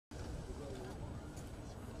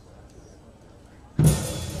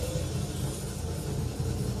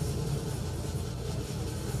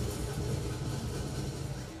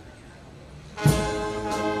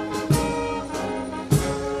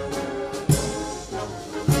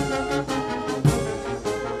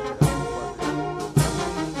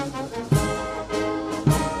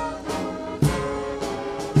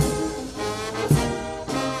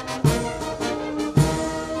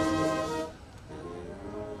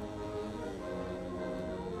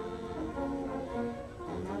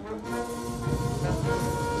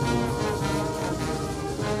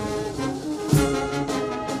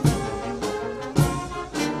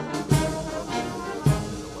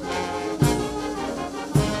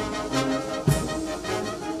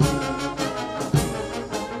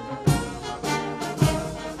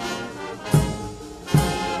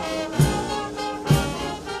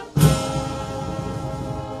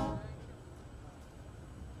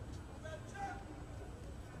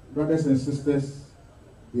Brothers and sisters,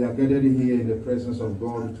 we are gathered here in the presence of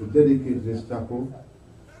God to dedicate this chapel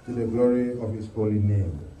to the glory of His holy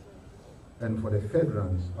name and for the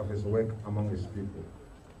furtherance of His work among His people.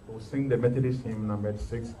 We'll sing the Methodist hymn number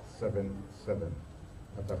 677,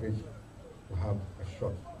 after which we'll have a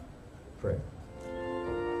short prayer.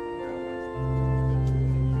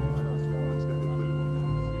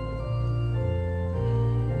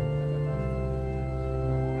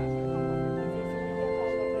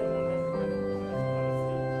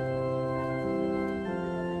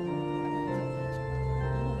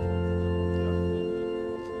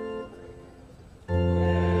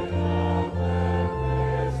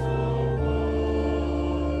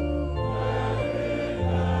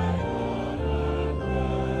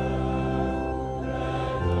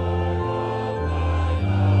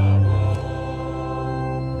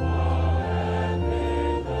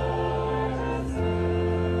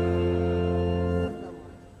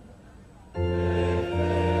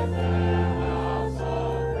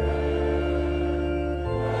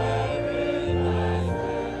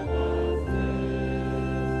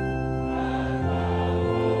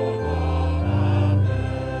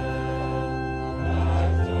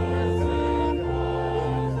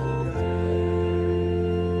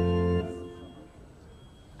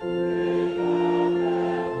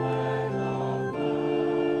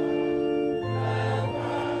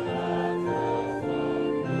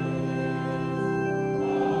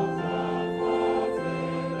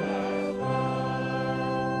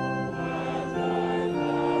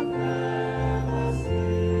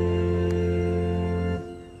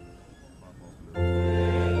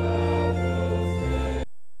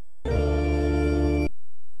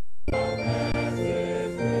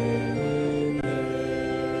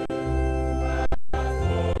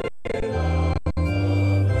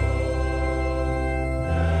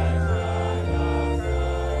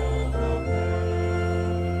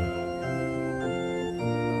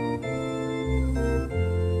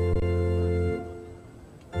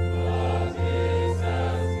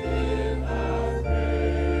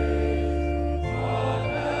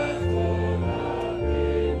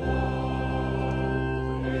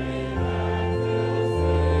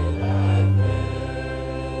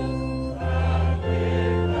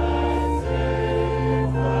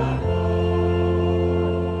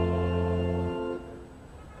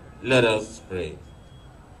 Let us pray.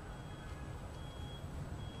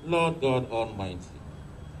 Lord God Almighty,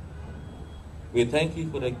 we thank you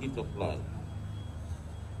for the gift of life.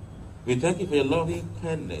 We thank you for your loving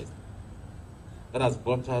kindness that has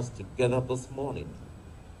brought us together this morning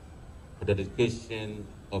for the dedication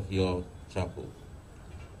of your chapel.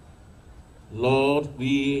 Lord,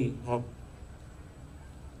 we have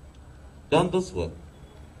done this work,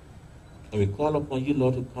 and we call upon you,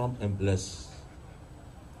 Lord, to come and bless.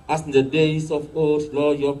 As in the days of old,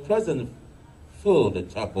 Lord, your presence filled the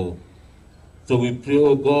chapel. So we pray,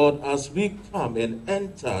 O God, as we come and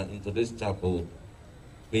enter into this chapel,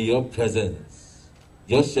 may your presence,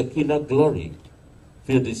 your Shekinah glory,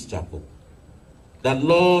 fill this chapel. That,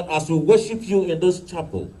 Lord, as we worship you in this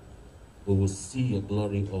chapel, we will see your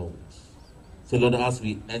glory always. So, Lord, as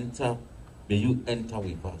we enter, may you enter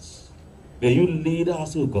with us. May you lead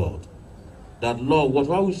us, O God. That, Lord,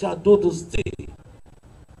 whatever we shall do this day,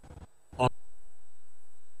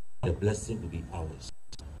 the blessing will be ours.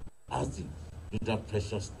 As in that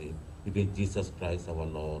precious name, in Jesus Christ our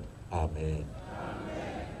Lord. Amen.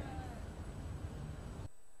 Amen.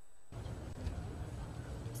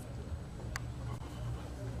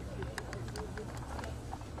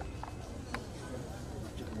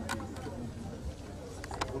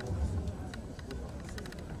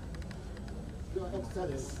 Your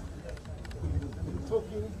Excellency,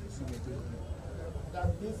 talking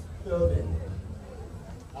that this building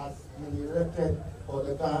has been erected for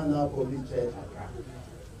the Ghana Holy Church, Accra.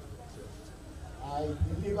 I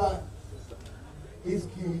deliver his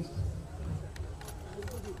keys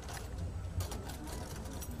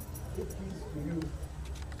to you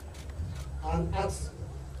and ask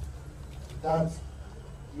that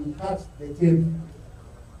you cut the tape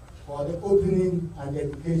for the opening and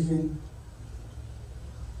dedication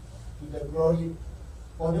to the glory,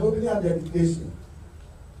 for the opening and dedication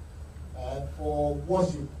for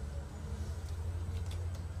worship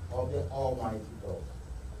of the Almighty God.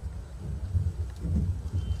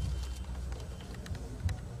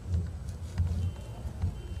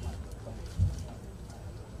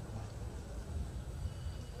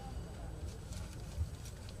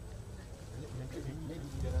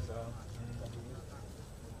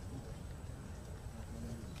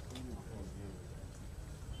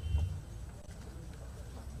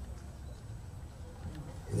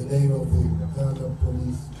 In the name of the Ghana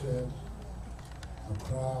Police Church,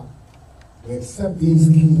 Accra, we accept these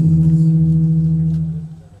keys.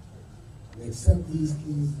 We accept these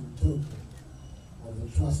keys in token of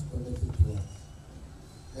the trust committed to us.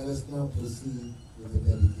 Let us now proceed with the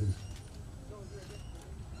dedication.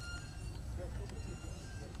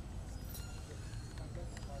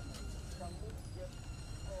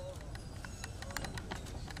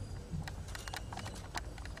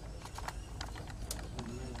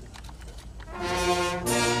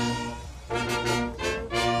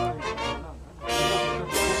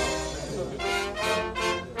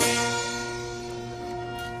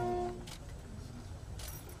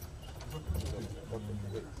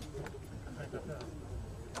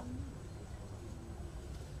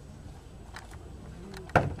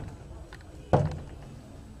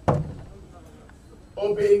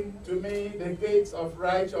 Open to me the gates of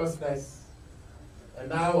righteousness,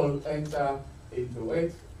 and I will enter into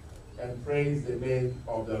it and praise the name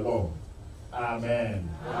of the Lord. Amen.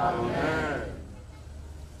 Amen.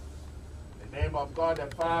 In the name of God the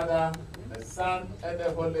Father, the Son, and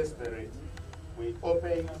the Holy Spirit, we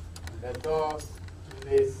open the doors to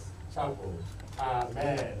this chapel.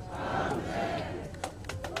 Amen. Amen.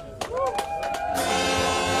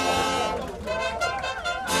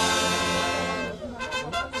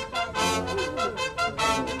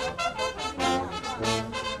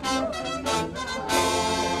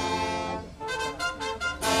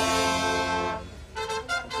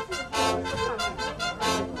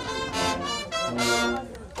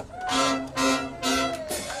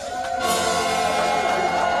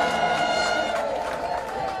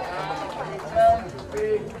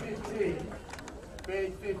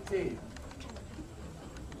 Page 15.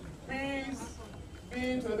 Peace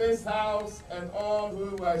be to this house and all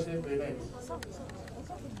who worship in it.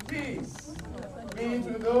 Peace be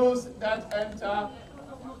to those that enter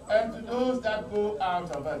and to those that go out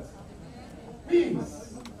of it.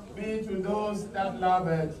 Peace be to those that love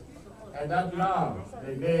it and that love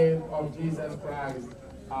the name of Jesus Christ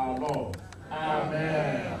our Lord.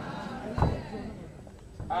 Amen.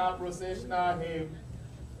 Our processional hymn,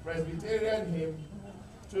 Presbyterian hymn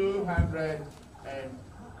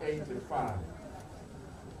 285.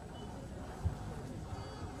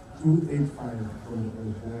 285 from the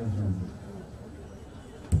Presbyterian.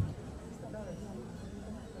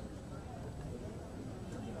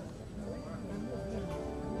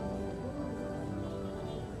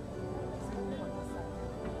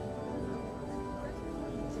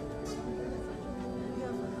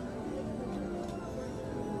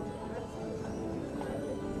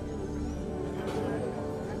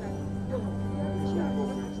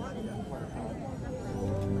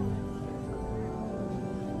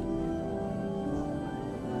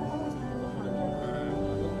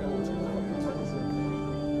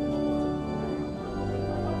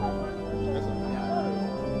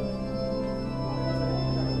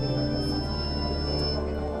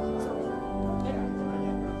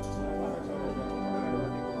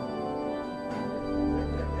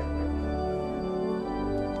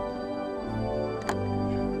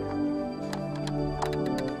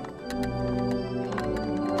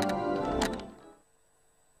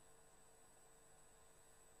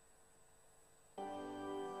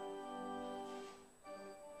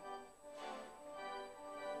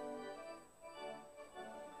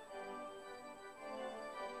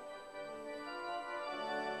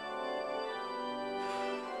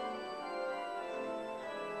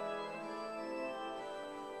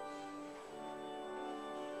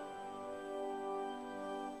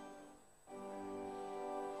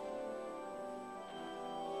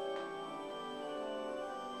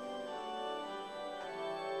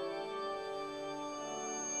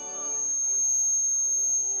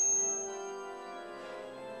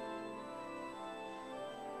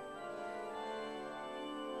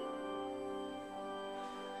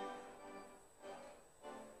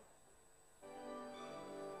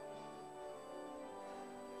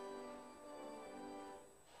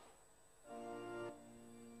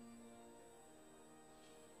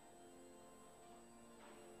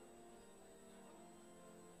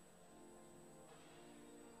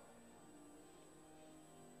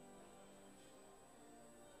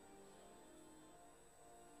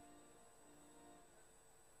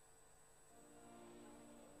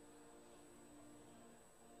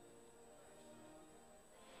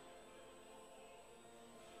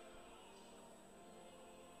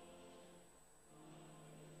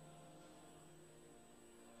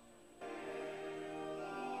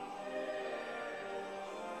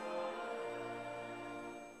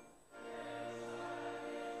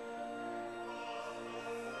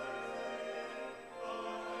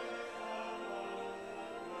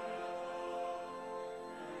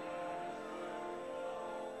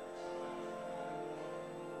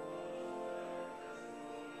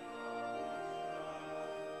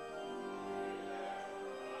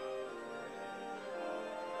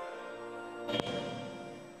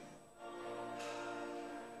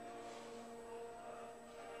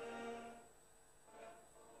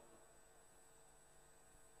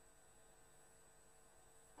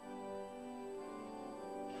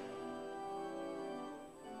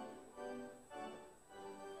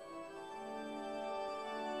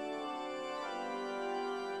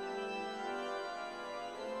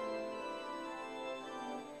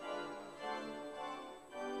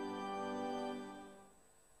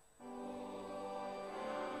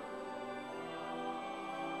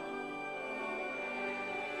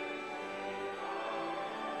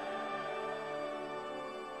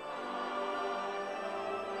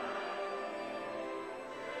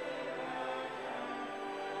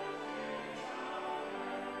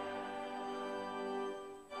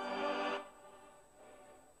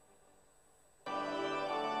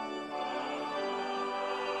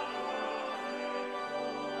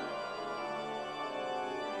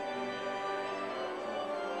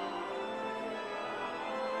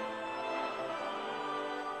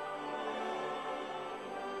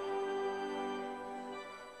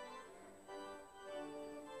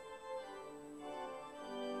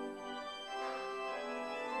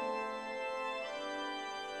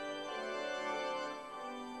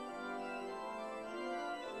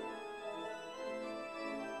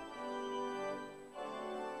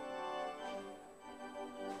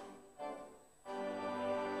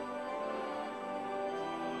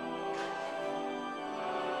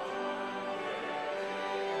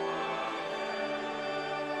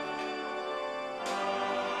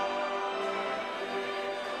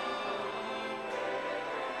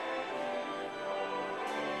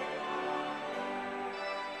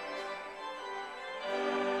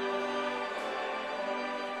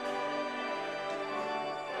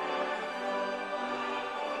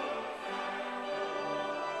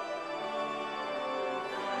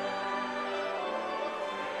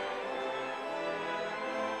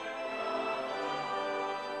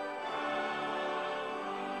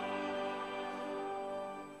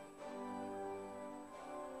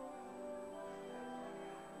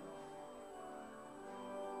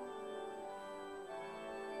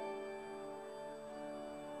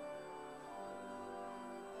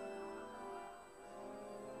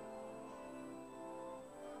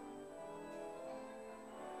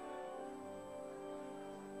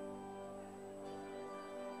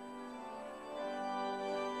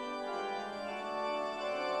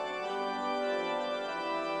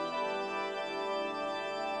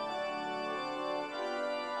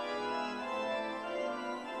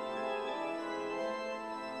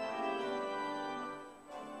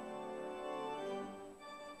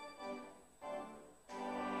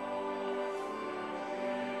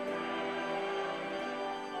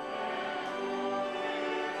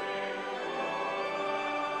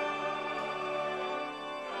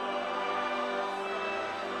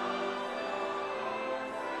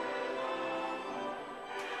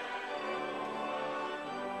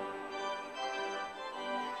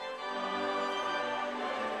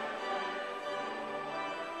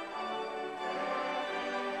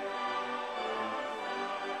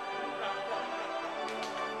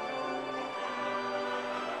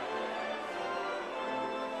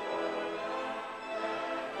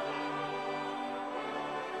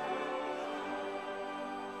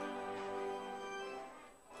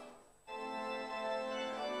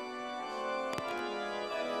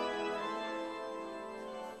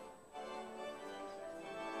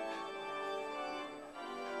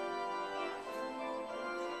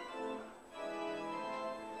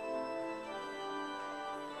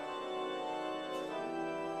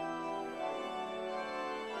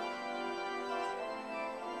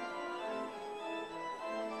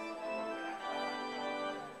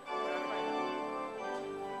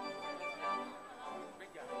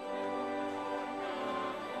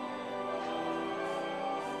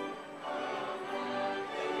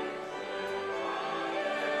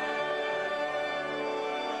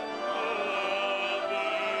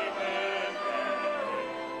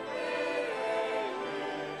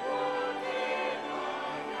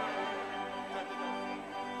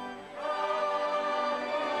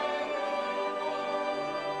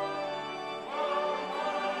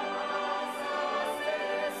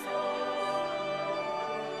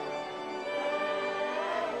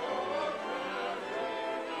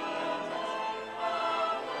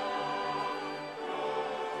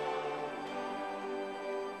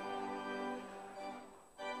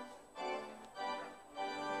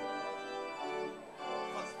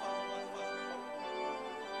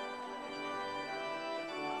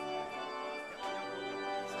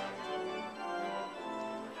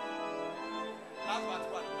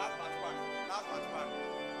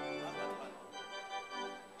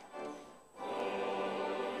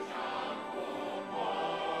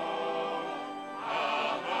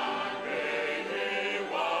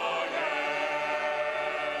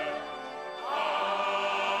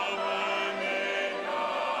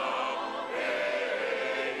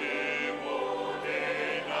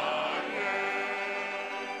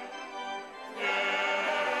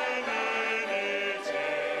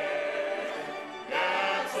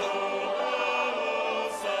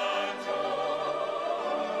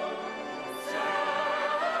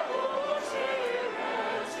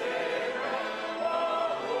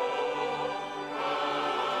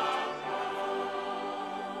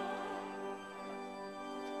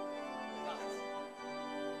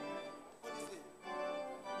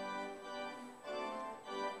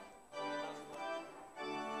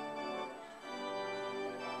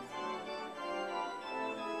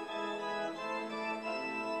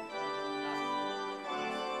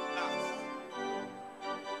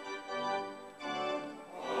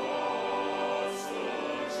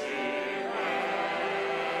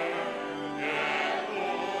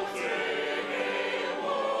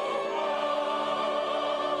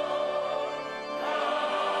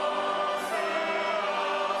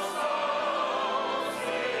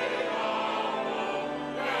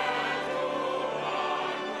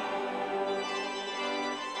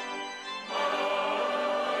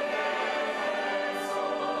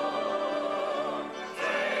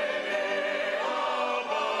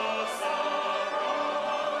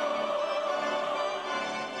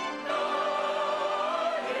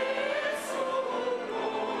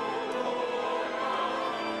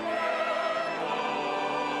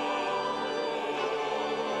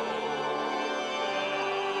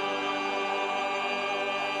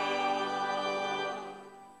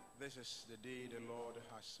 This is the day the Lord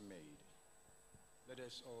has made. Let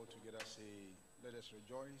us all together say, let us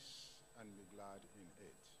rejoice and be glad in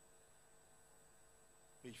it.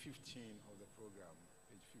 Page 15 of the program.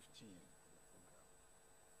 Page 15 of the program.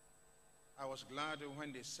 I was glad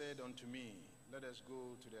when they said unto me, let us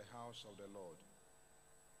go to the house of the Lord.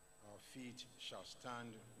 Our feet shall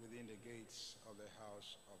stand within the gates of the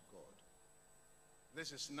house of God.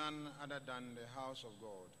 This is none other than the house of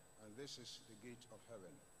God, and this is the gate of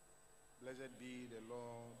heaven. Blessed be the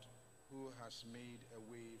Lord who has made a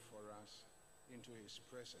way for us into his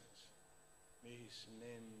presence. May his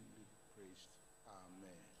name be praised.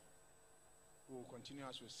 Amen. We will continue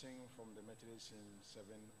as we sing from the Methodist hymn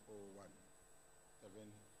 701. 701.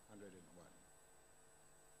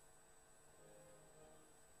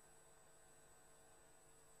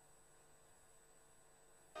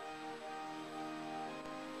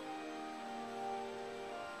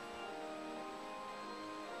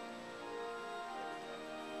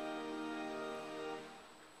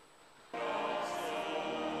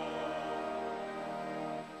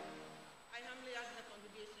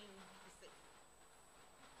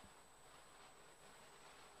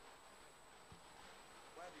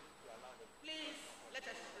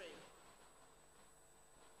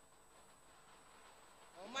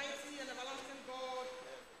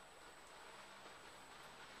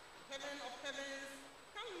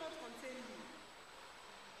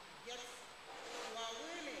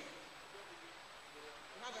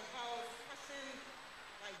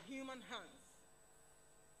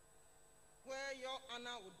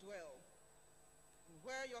 Dwell,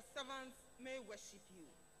 where your servants may worship you.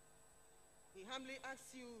 We humbly ask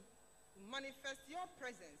you to manifest your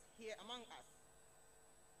presence here among us,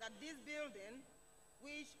 that this building,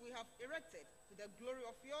 which we have erected to the glory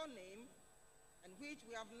of your name, and which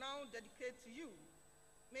we have now dedicated to you,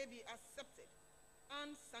 may be accepted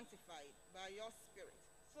and sanctified by your Spirit,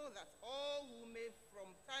 so that all who may from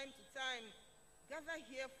time to time gather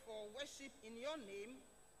here for worship in your name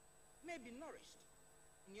may be nourished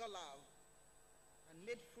in your love and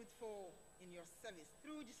made fruitful in your service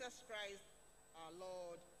through Jesus Christ our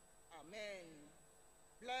Lord. Amen.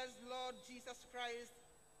 Bless Lord Jesus Christ,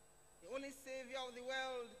 the only Savior of the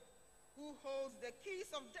world, who holds the keys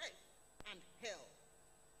of death and hell,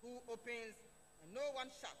 who opens and no one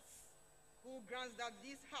shuts, who grants that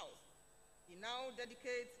this house he now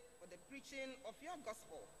dedicates for the preaching of your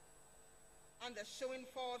gospel and the showing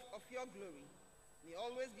forth of your glory may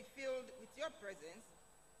always be filled with your presence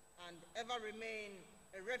and ever remain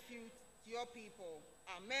a refuge to your people.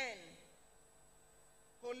 Amen.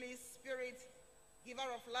 Holy Spirit, giver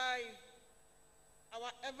of life,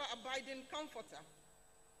 our ever-abiding comforter,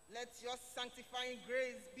 let your sanctifying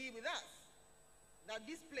grace be with us, that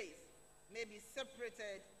this place may be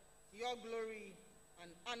separated to your glory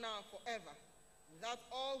and honor forever, and that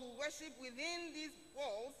all who worship within these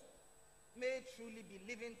walls may truly be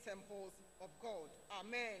living temples of God.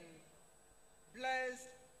 Amen. Blessed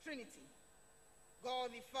Trinity, God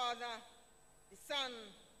the Father, the Son,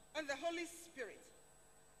 and the Holy Spirit,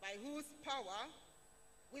 by whose power,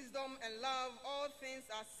 wisdom, and love all things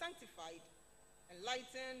are sanctified,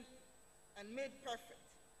 enlightened, and made perfect.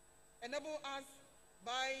 Enable us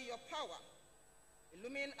by your power,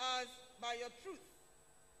 illumine us by your truth,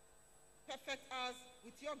 perfect us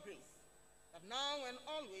with your grace, that now and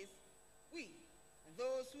always we and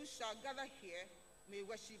those who shall gather here may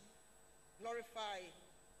worship, glorify,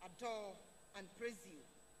 adore, and praise you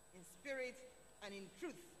in spirit and in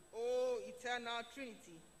truth, O eternal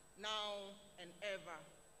Trinity, now and ever.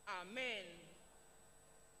 Amen.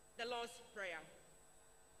 The Lord's Prayer.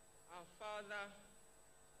 Our Father,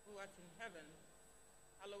 who art in heaven,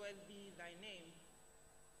 hallowed be thy name.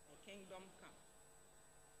 Thy kingdom come.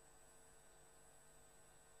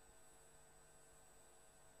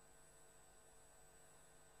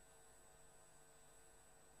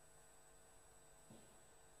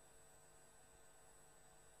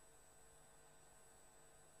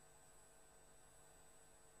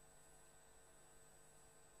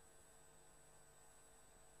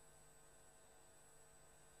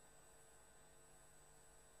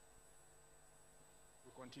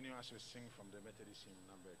 Continue as we sing from the Methodist hymn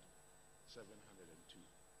numbered 702.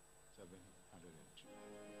 702.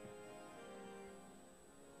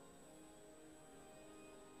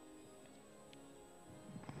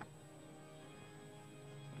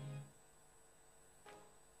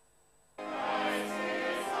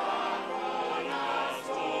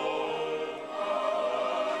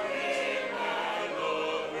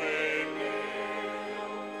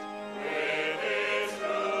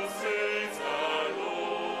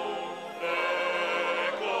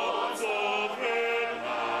 Of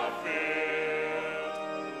him,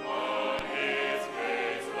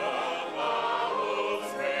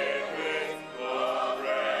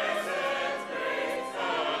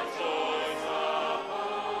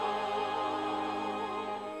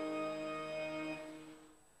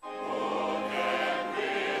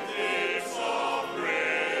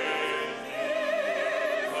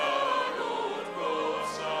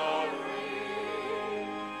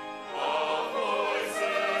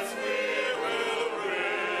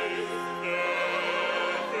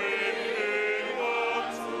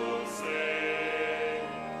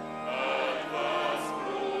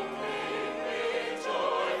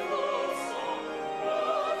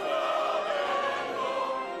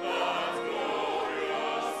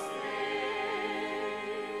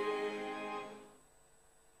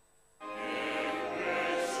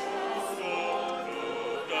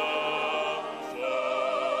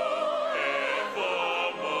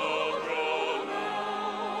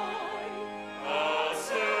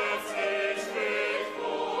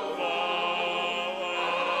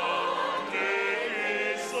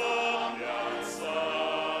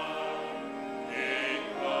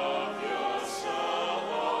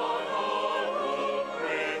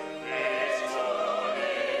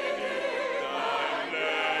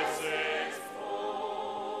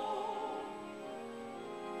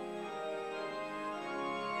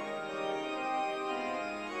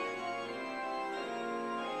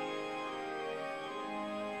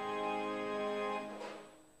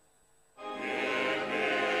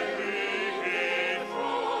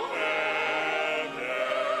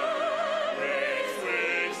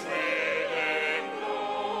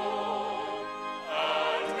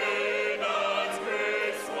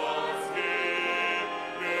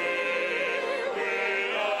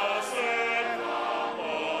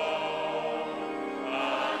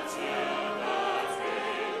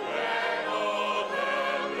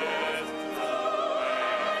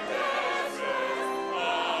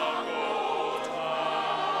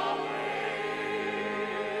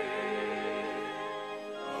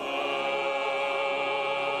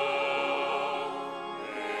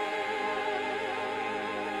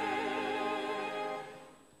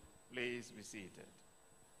 Please be seated.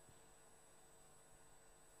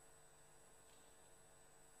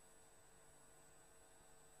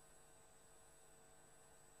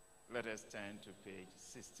 Let us turn to page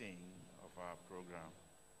 16 of our program.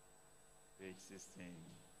 Page 16.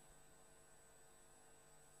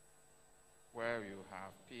 Where you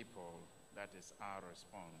have people, that is our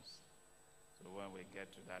response. So when we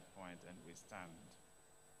get to that point and we stand,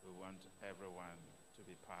 we want everyone to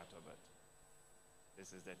be part of it.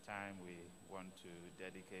 This is the time we want to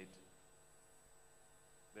dedicate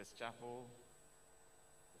this chapel,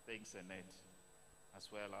 the things in it, as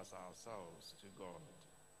well as ourselves to God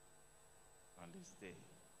on this day.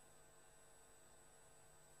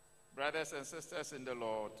 Brothers and sisters in the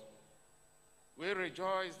Lord, we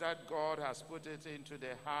rejoice that God has put it into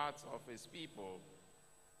the hearts of his people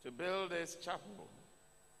to build this chapel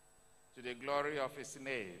to the glory of his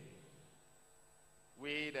name.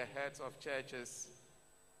 We, the heads of churches,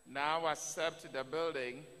 now accept the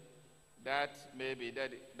building that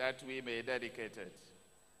we may dedicate it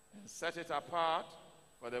and set it apart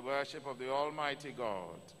for the worship of the Almighty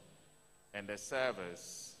God and the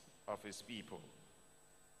service of his people.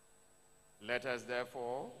 Let us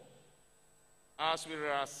therefore, as we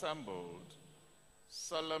are assembled,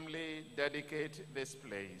 solemnly dedicate this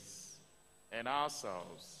place and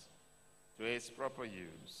ourselves to its proper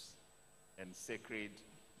use and sacred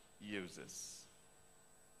uses.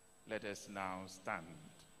 Let us now stand.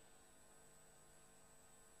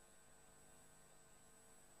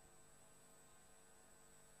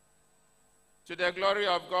 To the glory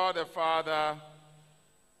of God the Father,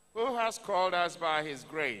 who has called us by his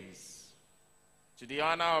grace, to the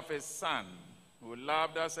honor of his Son, who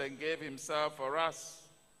loved us and gave himself for us,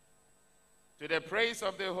 to the praise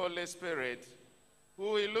of the Holy Spirit,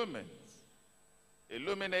 who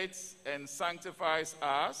illuminates and sanctifies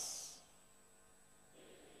us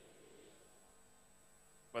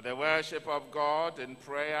for the worship of God in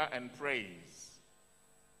prayer and praise,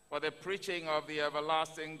 for the preaching of the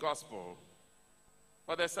everlasting gospel,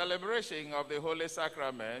 for the celebration of the holy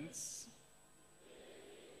sacraments,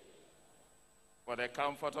 for the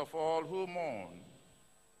comfort of all who mourn,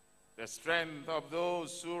 the strength of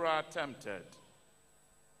those who are tempted,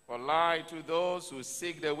 for light to those who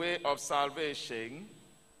seek the way of salvation,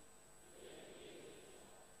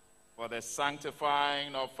 for the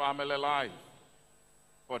sanctifying of family life,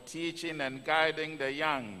 for teaching and guiding the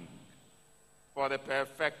young, for the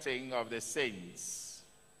perfecting of the saints,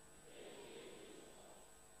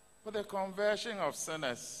 for the conversion of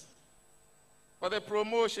sinners, for the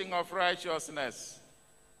promotion of righteousness,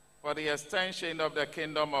 for the extension of the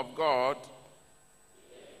kingdom of God,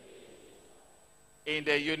 in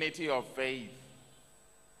the unity of faith,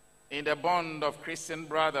 in the bond of Christian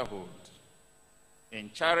brotherhood, in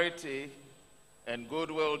charity and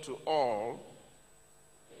goodwill to all,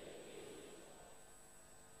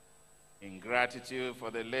 in gratitude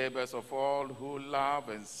for the labors of all who love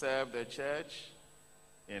and serve the church,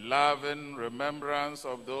 in loving remembrance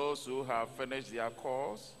of those who have finished their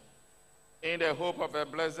course, in the hope of a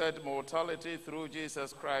blessed mortality through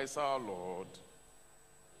Jesus Christ our Lord.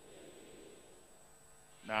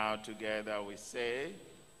 Now together we say,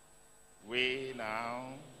 we now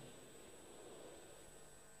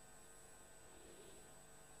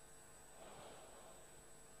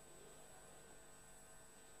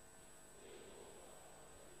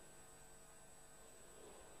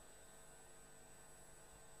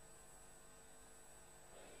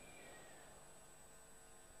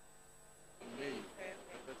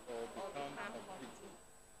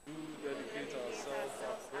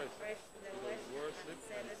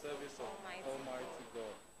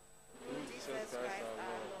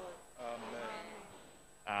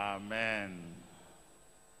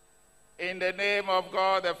in the name of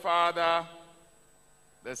God the Father,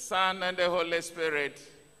 the Son, and the Holy Spirit,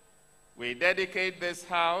 we dedicate this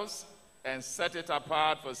house and set it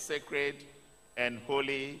apart for sacred and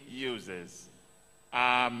holy uses.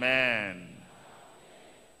 Amen.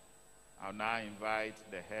 I'll now invite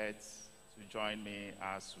the heads to join me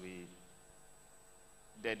as we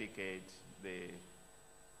dedicate the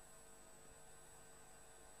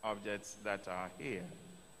objects that are here.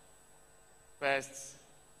 First,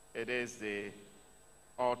 it is the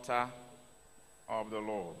altar of the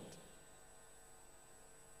Lord.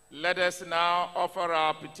 Let us now offer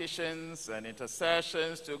our petitions and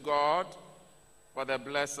intercessions to God for the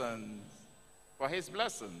blessings, for his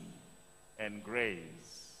blessing and grace.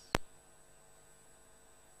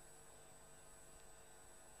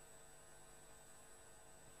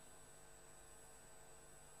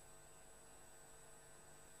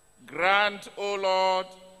 Grant, O Lord,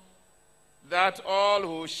 that all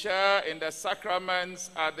who share in the sacraments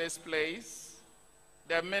at this place,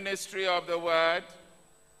 the ministry of the word,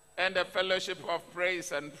 and the fellowship of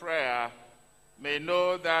praise and prayer may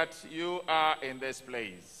know that you are in this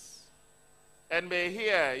place, and may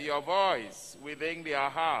hear your voice within their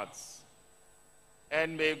hearts,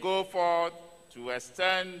 and may go forth to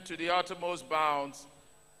extend to the uttermost bounds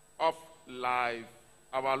of life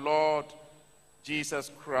our Lord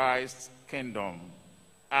Jesus Christ's kingdom.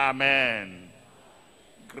 Amen.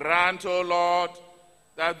 Grant, O Lord,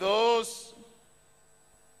 that those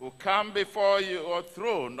who come before your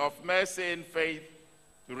throne of mercy in faith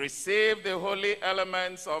to receive the holy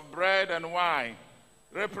elements of bread and wine,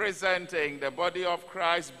 representing the body of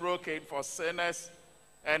Christ broken for sinners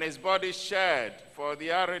and his body shed for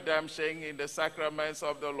their redemption in the sacraments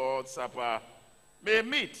of the Lord's Supper, may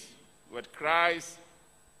meet with Christ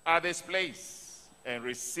at this place and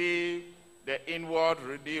receive the inward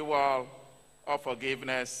renewal of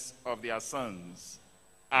forgiveness of their sins.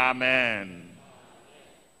 Amen.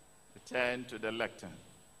 Return to the lectern.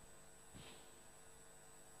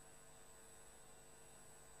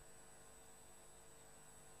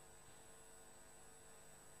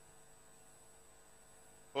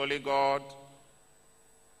 Holy God,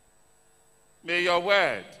 may your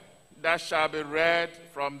word that shall be read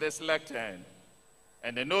from this lectern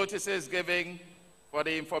and the notices given for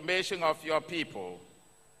the information of your people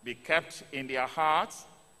be kept in their hearts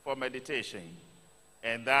for meditation,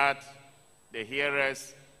 and that the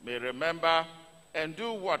hearers may remember and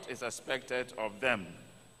do what is expected of them.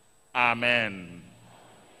 Amen.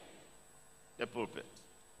 The pulpit.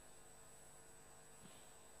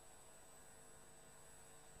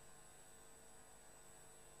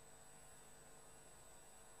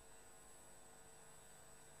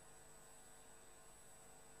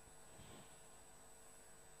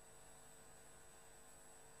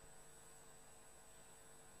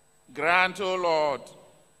 Grant, O Lord,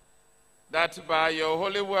 that by your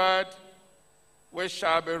holy word, which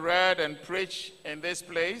shall be read and preached in this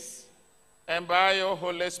place, and by your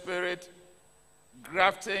Holy Spirit,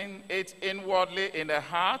 grafting it inwardly in the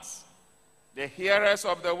hearts, the hearers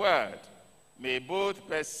of the word may both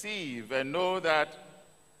perceive and know that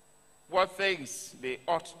what things they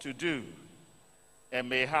ought to do, and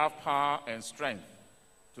may have power and strength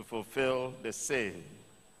to fulfill the same.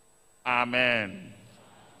 Amen.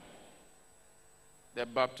 The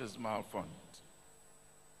baptismal font.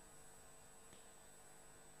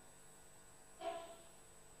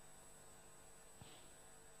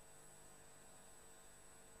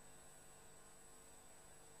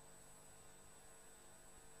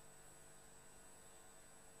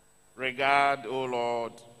 Regard, O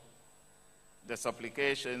Lord, the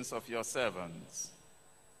supplications of your servants,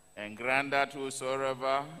 and grant that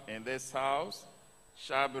whosoever in this house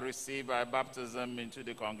shall be received by baptism into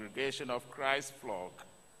the congregation of Christ's flock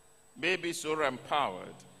may be so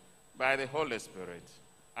empowered by the Holy Spirit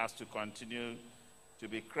as to continue to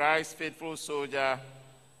be Christ's faithful soldier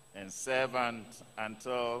and servant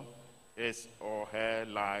until his or her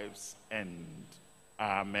life's end.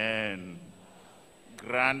 Amen.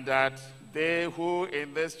 Grant that they who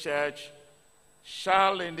in this church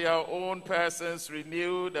shall in their own persons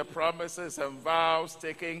renew the promises and vows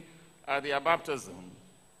taken at their baptism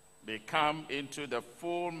may come into the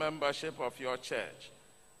full membership of your church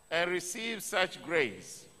and receive such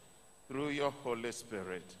grace through your Holy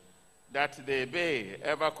Spirit that they may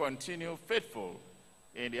ever continue faithful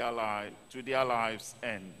in their life to their lives'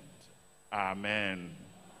 end. Amen.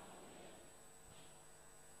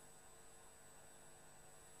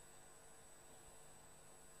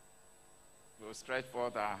 We'll stretch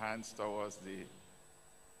forth our hands towards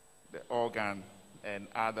the organ and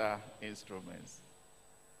other instruments.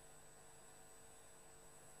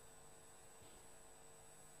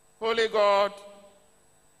 Holy God,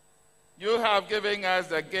 you have given us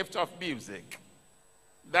the gift of music,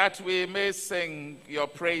 that we may sing your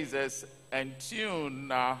praises and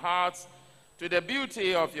tune our hearts to the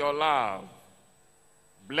beauty of your love.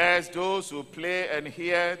 Bless those who play and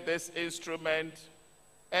hear this instrument,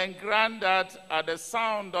 and grant that at the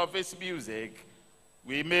sound of its music,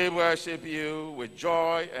 we may worship you with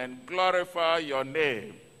joy and glorify your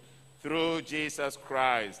name through Jesus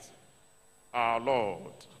Christ, our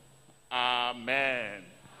Lord. Amen.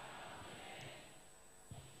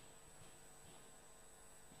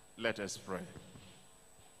 Let us pray.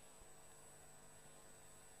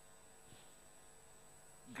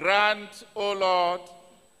 Grant, O Lord,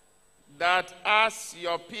 that as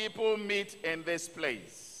your people meet in this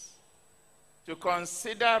place, to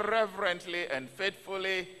consider reverently and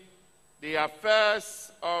faithfully the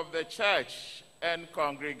affairs of the church and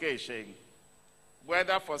congregation,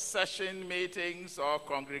 whether for session meetings or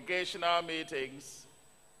congregational meetings,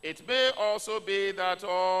 it may also be that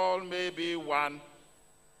all may be one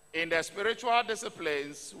in the spiritual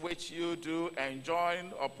disciplines which you do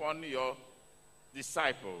enjoin upon your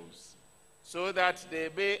disciples, so that they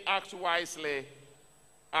may act wisely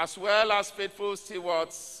as well as faithful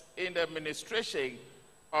stewards in the administration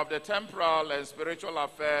of the temporal and spiritual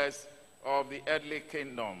affairs of the earthly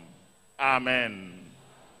kingdom. Amen.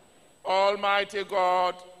 Almighty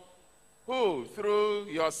God, who through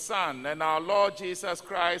your Son and our Lord Jesus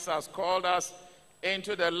Christ has called us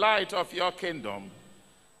into the light of your kingdom,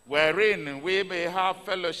 wherein we may have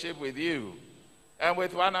fellowship with you and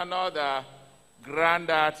with one another, grant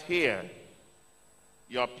that here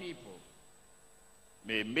your people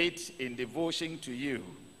may meet in devotion to you.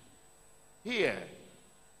 Here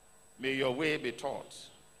may your way be taught,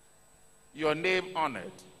 your name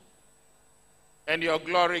honored, and your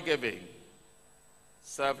glory giving,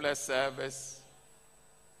 selfless service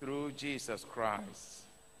through Jesus Christ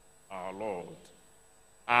our Lord.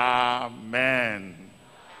 Amen.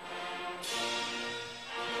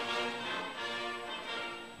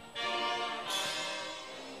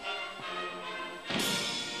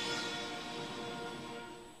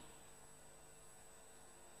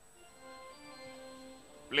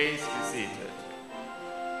 Please be seated.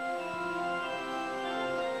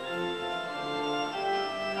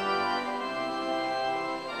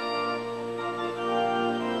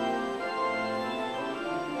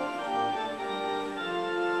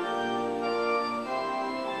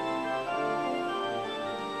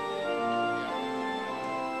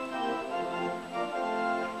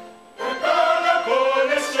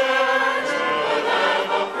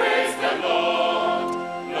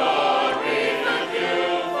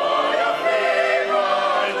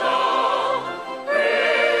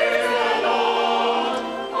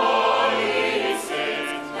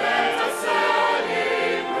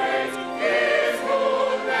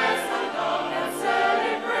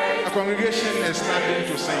 Congregation is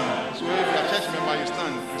standing to sing. So if you're a church member, you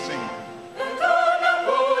stand to sing.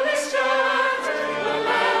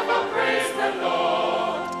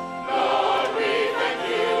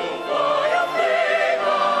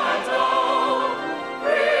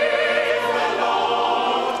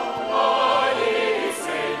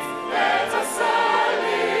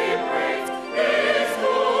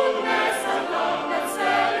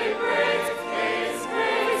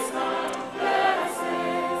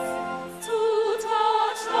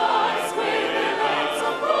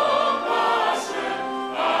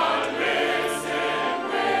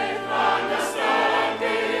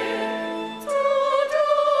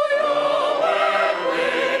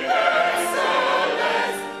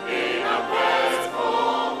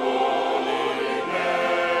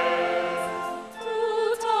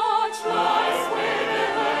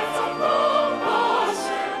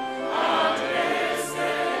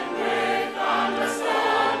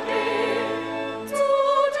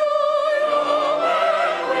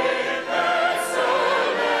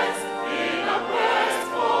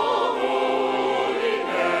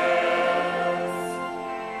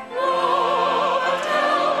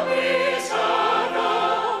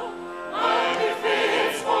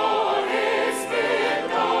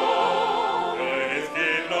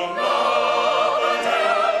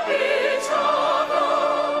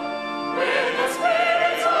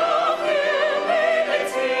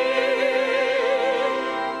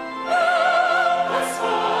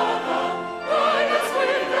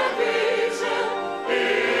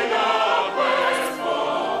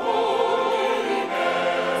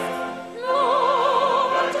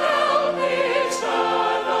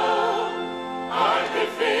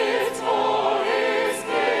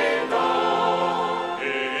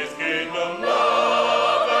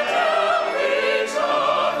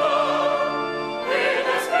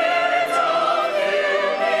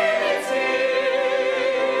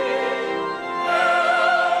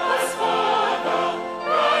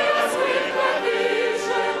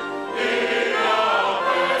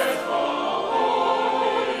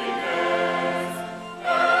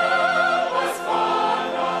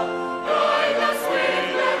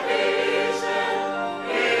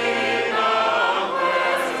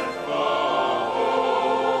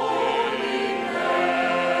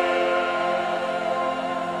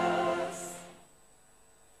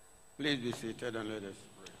 Please be seated and let us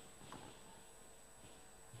pray.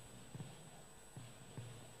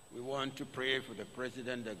 We want to pray for the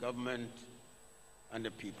president, the government, and the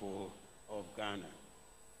people of Ghana.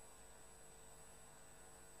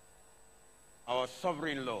 Our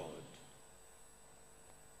sovereign Lord,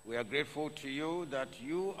 we are grateful to you that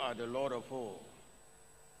you are the Lord of all,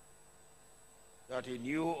 that in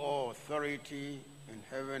you all authority in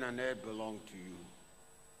heaven and earth belong to you.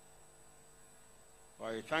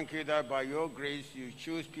 I thank you that by your grace you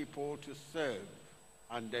choose people to serve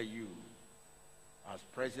under you as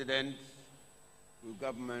presidents, through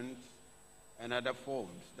government, and other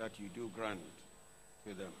forms that you do grant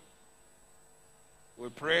to them. We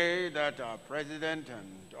pray that our president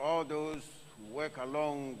and all those who work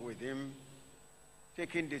along with him,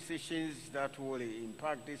 taking decisions that will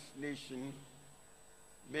impact this nation,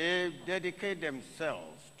 may dedicate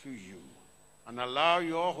themselves to you and allow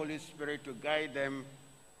your Holy Spirit to guide them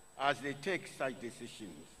as they take such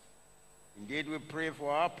decisions. Indeed, we pray for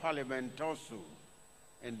our parliament also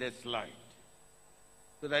in this light,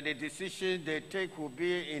 so that the decisions they take will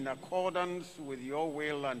be in accordance with your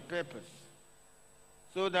will and purpose,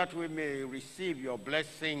 so that we may receive your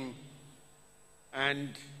blessing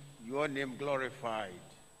and your name glorified,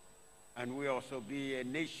 and we also be a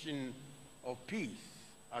nation of peace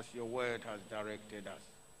as your word has directed us.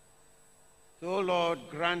 So, Lord,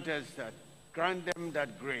 grant them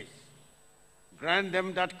that grace, grant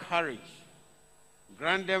them that courage,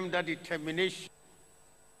 grant them that determination,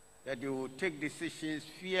 that they will take decisions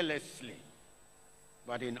fearlessly,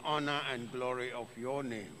 but in honor and glory of your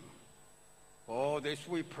name. For all this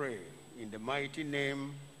we pray in the mighty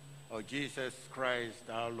name of Jesus Christ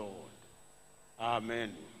our Lord.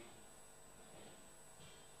 Amen.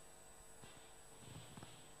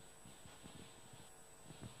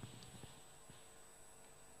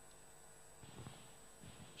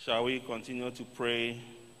 Shall we continue to pray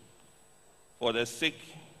for the sick,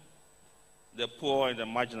 the poor, and the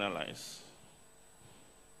marginalized?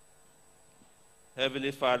 Heavenly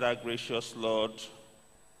Father, gracious Lord,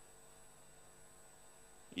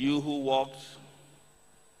 you who walked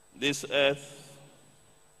this earth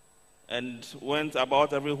and went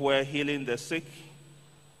about everywhere healing the sick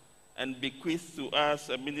and bequeathed to us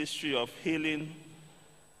a ministry of healing,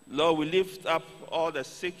 Lord, we lift up all the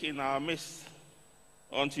sick in our midst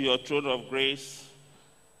unto your throne of grace.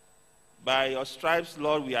 By your stripes,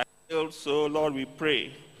 Lord, we are healed. So, Lord, we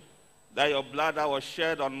pray that your blood that was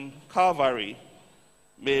shed on Calvary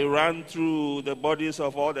may run through the bodies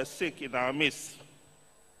of all the sick in our midst,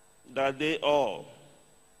 that they all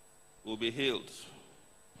will be healed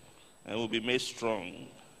and will be made strong.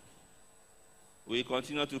 We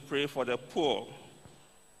continue to pray for the poor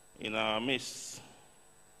in our midst.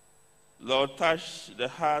 Lord, touch the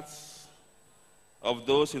hearts of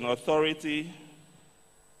those in authority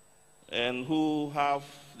and who have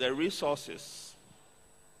the resources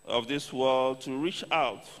of this world to reach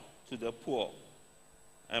out to the poor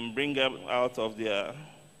and bring them out of their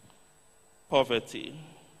poverty.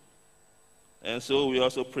 And so we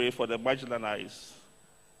also pray for the marginalized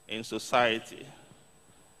in society.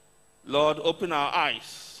 Lord, open our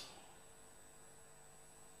eyes.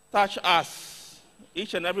 Touch us,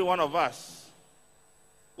 each and every one of us,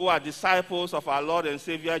 who are disciples of our Lord and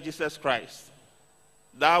Savior Jesus Christ,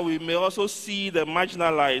 that we may also see the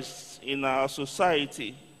marginalized in our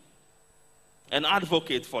society and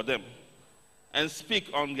advocate for them and speak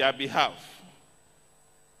on their behalf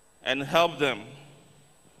and help them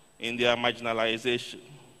in their marginalization.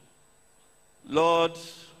 Lord,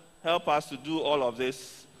 help us to do all of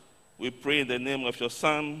this. We pray in the name of your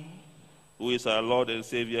Son, who is our Lord and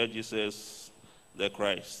Savior, Jesus the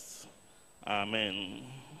Christ. Amen.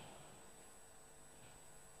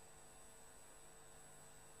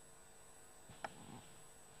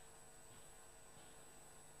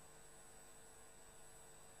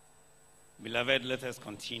 Beloved, let us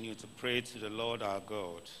continue to pray to the Lord our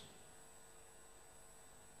God.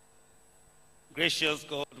 Gracious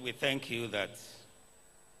God, we thank you that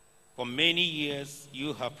for many years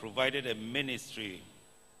you have provided a ministry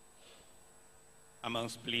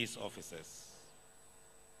amongst police officers,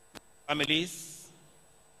 families,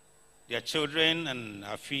 their children and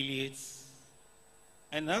affiliates,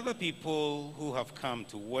 and other people who have come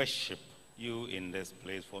to worship you in this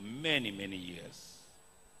place for many, many years.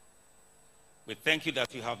 We thank you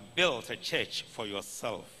that you have built a church for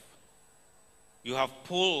yourself. You have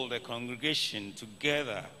pulled a congregation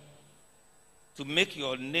together to make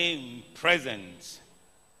your name present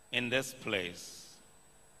in this place.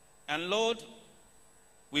 And Lord,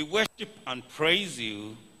 we worship and praise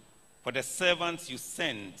you for the servants you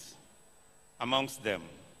sent amongst them,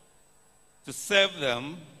 to serve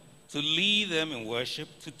them, to lead them in worship,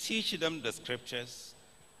 to teach them the scriptures,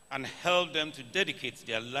 and help them to dedicate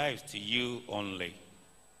their lives to you only.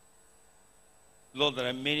 Lord, there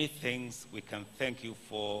are many things we can thank you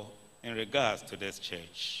for in regards to this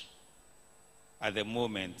church. At the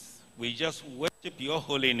moment, we just worship your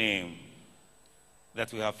holy name.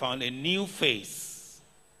 that we have found a new face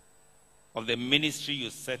of the ministry you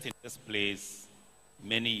set in this place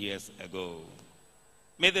many years ago.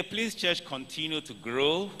 May the Please Church continue to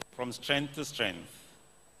grow from strength to strength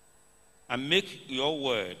and make your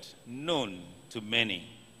word known to many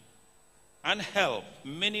and help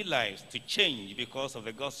many lives to change because of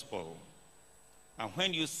the gospel. And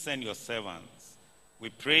when you send your servants, we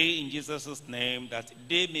pray in Jesus' name that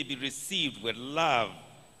they may be received with love,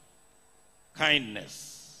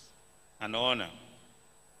 kindness, and honor.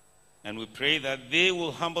 And we pray that they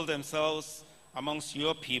will humble themselves amongst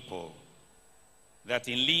your people, that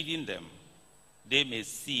in leading them, they may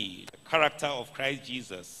see the character of Christ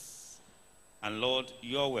Jesus and, Lord,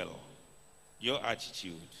 your will, your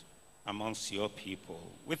attitude amongst your people.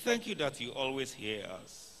 We thank you that you always hear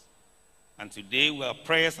us. And today, where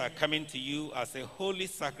prayers are coming to you as a holy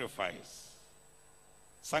sacrifice,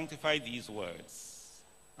 sanctify these words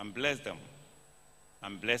and bless them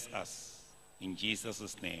and bless us. In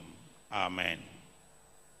Jesus' name, amen.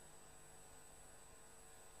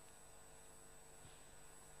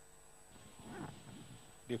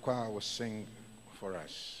 The choir will sing for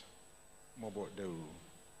us. Mobo Deru.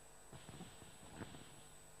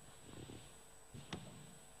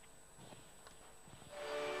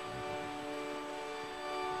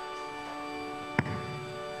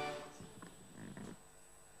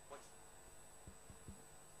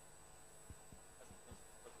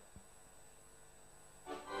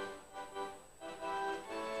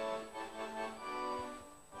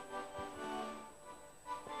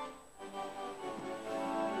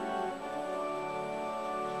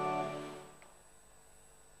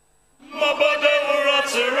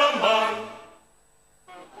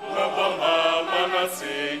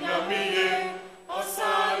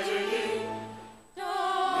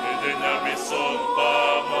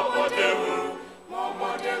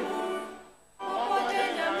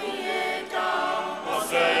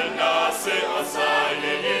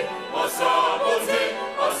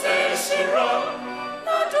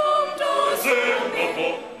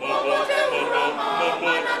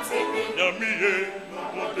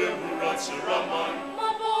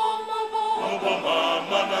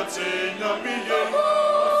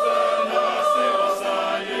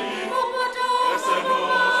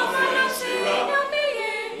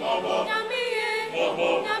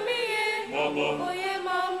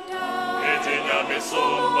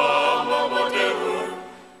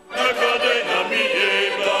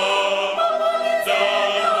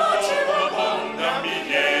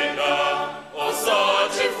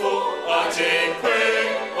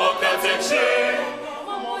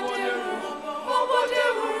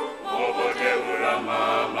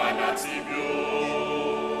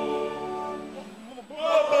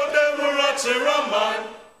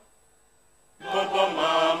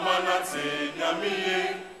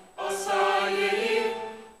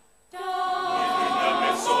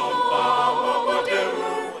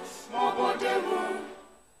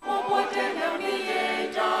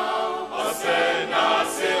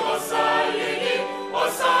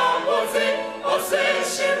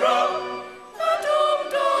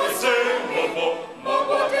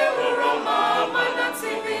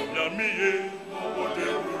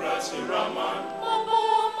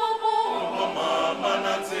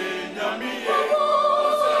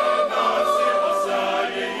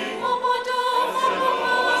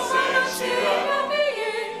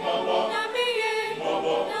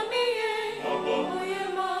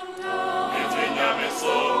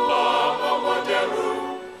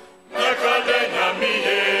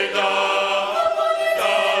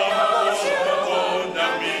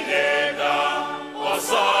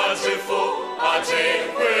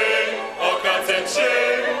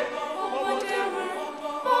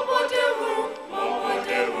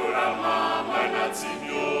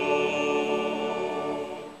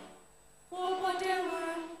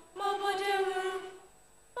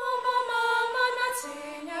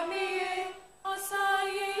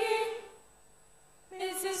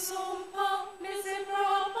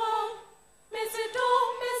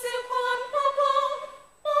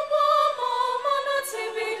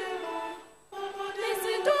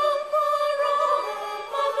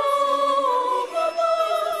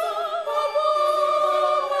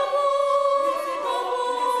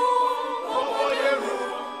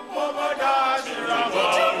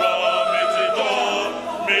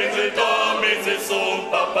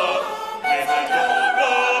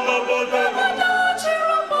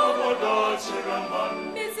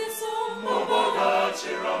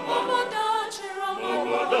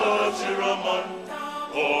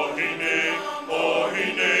 Ohine,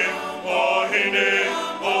 ohine,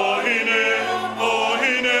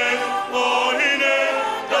 ohine, ohine.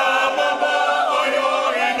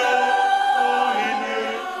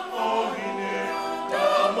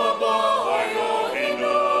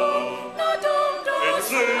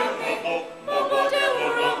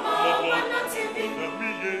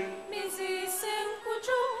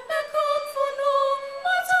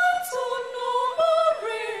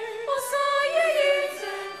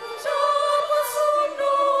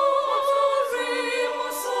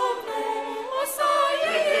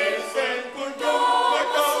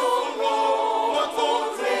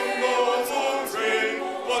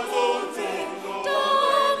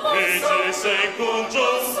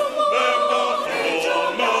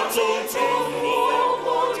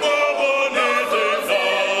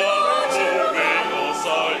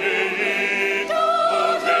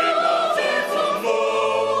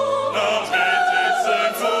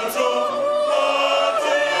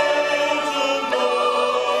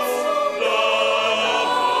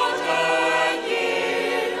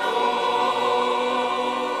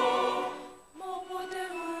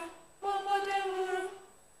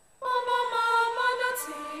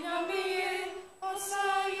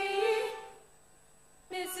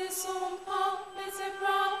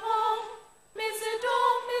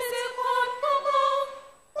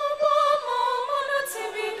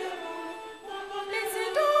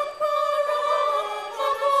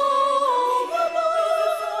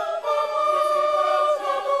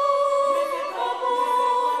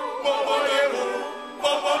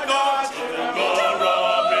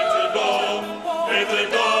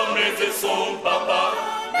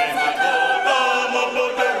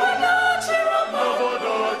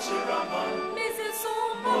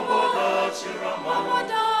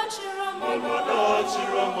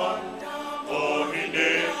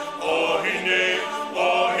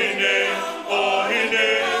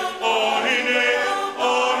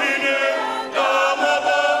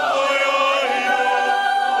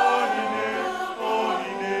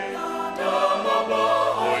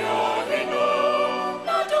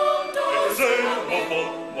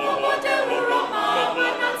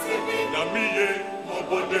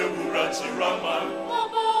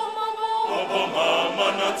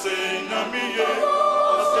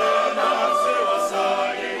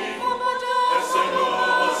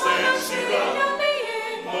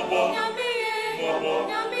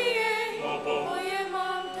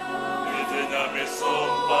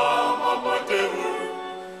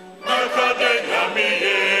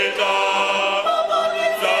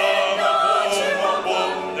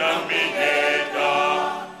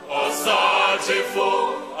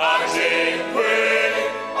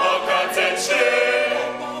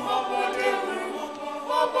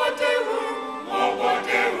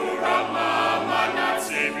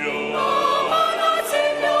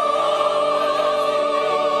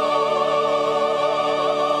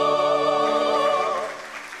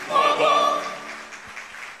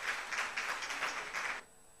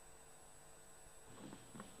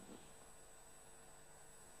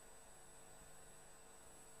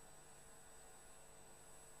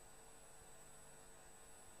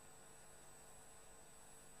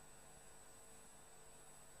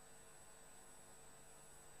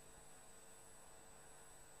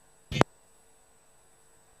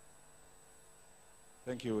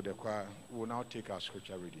 Thank you, the choir. We will now take our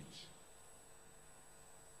scripture readings.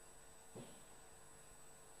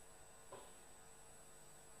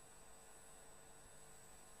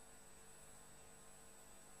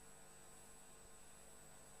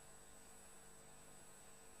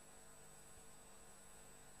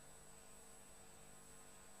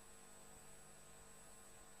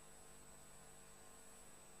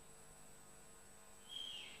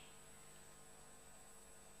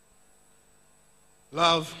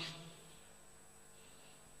 Love.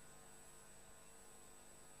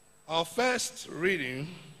 Our first reading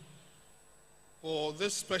for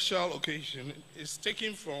this special occasion is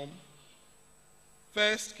taken from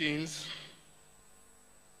 1 Kings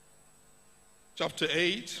chapter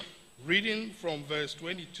 8, reading from verse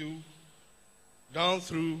 22 down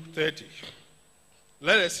through 30.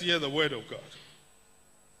 Let us hear the word of God.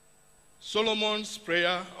 Solomon's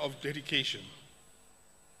prayer of dedication.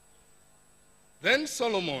 Then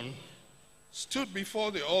Solomon stood before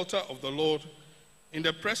the altar of the Lord in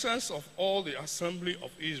the presence of all the assembly of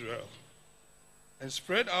Israel and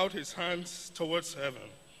spread out his hands towards heaven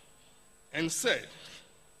and said,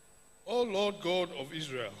 O Lord God of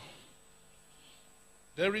Israel,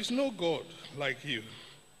 there is no God like you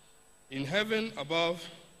in heaven above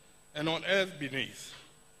and on earth beneath,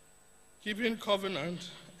 keeping covenant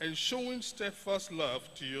and showing steadfast love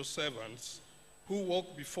to your servants who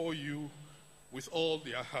walk before you with all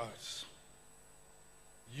their hearts.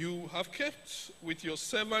 You have kept with your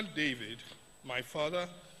servant David, my father,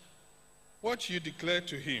 what you declared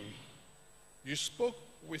to him. You spoke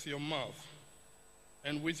with your mouth,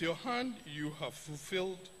 and with your hand you have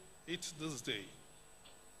fulfilled it this day.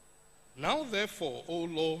 Now therefore, O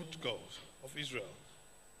Lord God of Israel,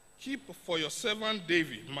 keep for your servant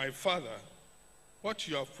David, my father, what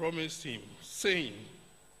you have promised him, saying,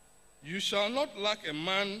 You shall not lack a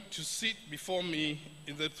man to sit before me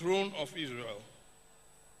in the throne of Israel.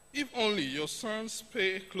 If only your sons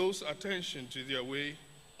pay close attention to their way,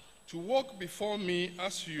 to walk before me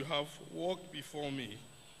as you have walked before me.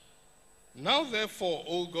 Now therefore,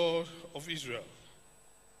 O God of Israel,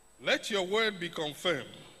 let your word be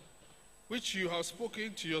confirmed, which you have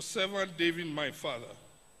spoken to your servant David my father.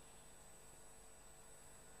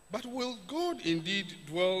 But will God indeed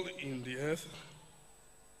dwell in the earth?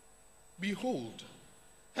 Behold,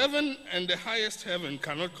 heaven and the highest heaven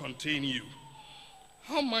cannot contain you.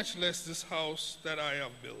 How much less this house that I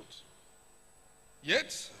have built?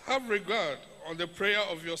 Yet have regard on the prayer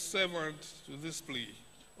of your servant to this plea,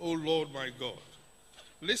 O Lord my God,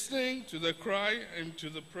 listening to the cry and to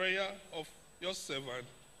the prayer of your servant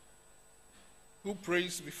who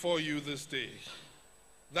prays before you this day,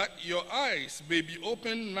 that your eyes may be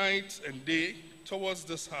open night and day towards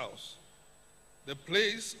this house, the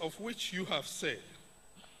place of which you have said,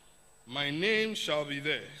 My name shall be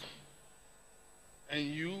there, and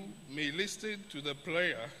you may listen to the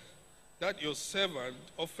prayer that your servant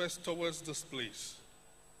offers towards this place,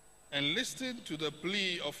 and listen to the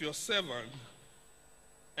plea of your servant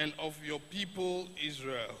and of your people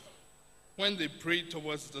Israel when they pray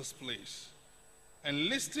towards this place, and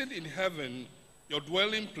listen in heaven your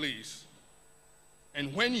dwelling place.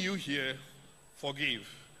 And when you hear, forgive.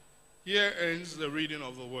 Here ends the reading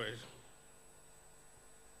of the word.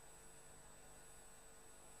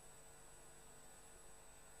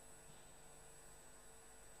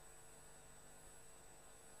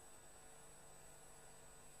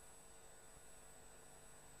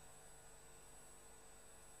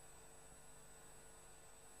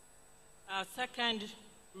 Our second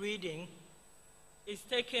reading is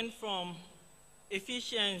taken from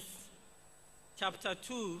Ephesians chapter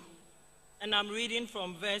 2, and I'm reading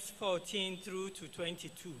from verse 14 through to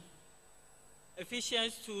 22.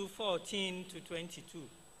 Ephesians 2, 14 to 22.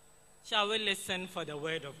 Shall we listen for the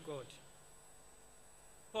word of God?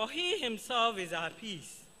 For he himself is our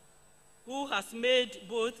peace, who has made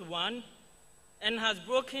both one and has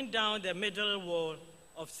broken down the middle wall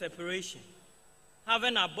of separation,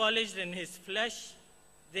 having abolished in his flesh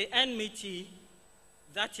the enmity,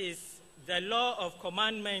 that is, the law of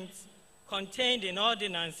commandments contained in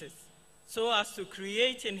ordinances, so as to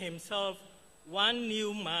create in himself one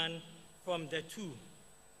new man from the two,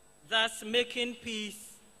 thus making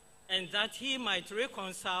peace, and that he might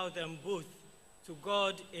reconcile them both to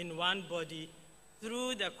God in one body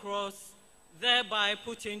through the cross, thereby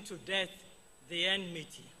putting to death the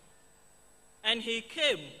enmity. And he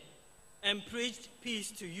came and preached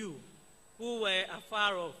peace to you who were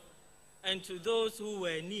afar off, and to those who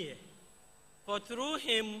were near. For through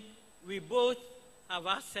him we both have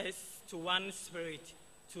access to one Spirit,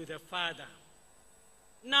 to the Father.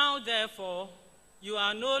 Now therefore you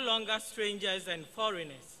are no longer strangers and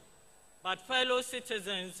foreigners, but fellow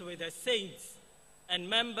citizens with the saints and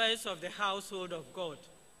members of the household of God,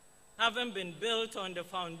 having been built on the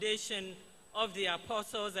foundation of the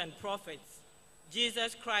apostles and prophets,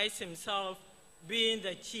 Jesus Christ himself being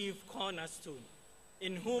the chief cornerstone,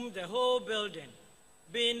 in whom the whole building,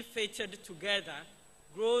 being fitted together,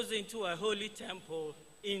 grows into a holy temple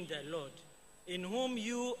in the Lord, in whom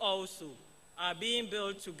you also are being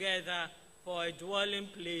built together for a dwelling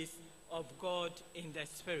place of God in the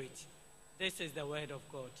Spirit. This is the word of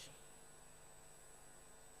God.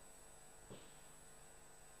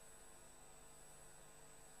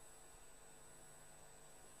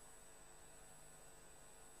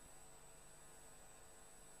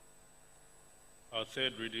 Our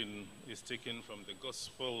third reading is taken from the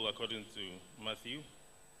Gospel according to Matthew.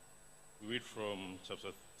 We read from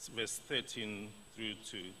verse 13 through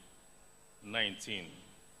to 19.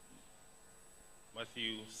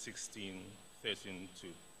 Matthew 16, 13 to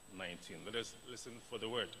 19. Let us listen for the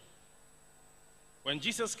word. When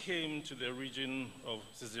Jesus came to the region of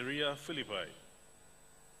Caesarea Philippi,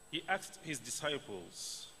 he asked his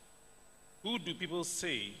disciples, "Who do people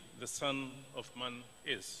say the Son of Man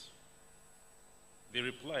is?" They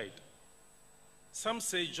replied, "Some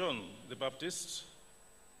say John the Baptist,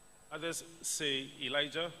 others say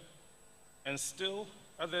Elijah, and still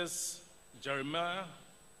others Jeremiah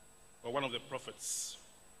or one of the prophets."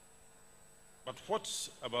 "But what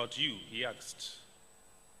about you?" he asked.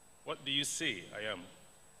 "What do you say I am?"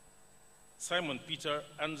 Simon Peter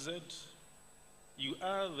answered, "You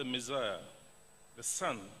are the Messiah, the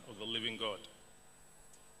Son of the living God."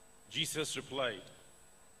 Jesus replied,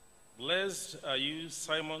 "Blessed are you,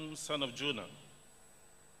 Simon, son of Jonah,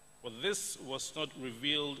 for this was not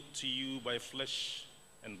revealed to you by flesh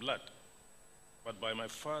and blood, but by my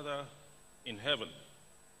Father in heaven.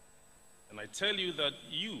 And I tell you that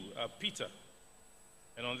you are Peter,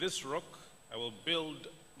 and on this rock I will build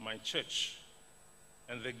my church,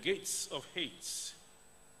 and the gates of hate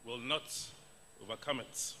will not overcome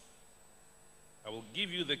it. I will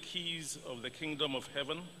give you the keys of the kingdom of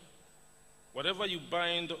heaven. Whatever you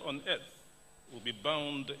bind on earth will be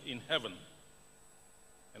bound in heaven,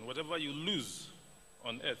 and whatever you loose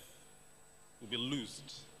on earth will be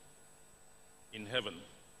loosed in heaven."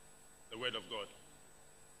 The word of God.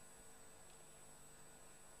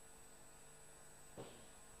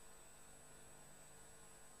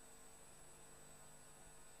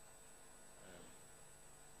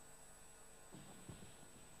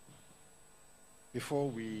 Before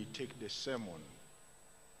we take the sermon,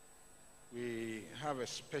 we have a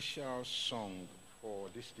special song for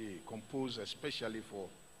this day, composed especially for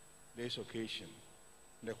this occasion.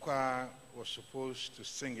 The choir was supposed to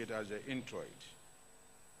sing it as the introit.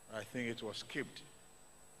 I think it was skipped.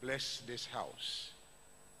 "Bless this house."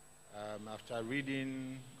 After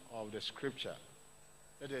reading of the scripture,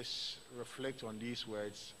 let us reflect on these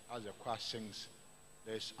words as the choir sings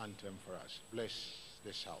this anthem for us. Bless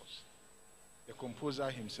this house. The composer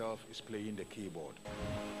himself is playing the keyboard.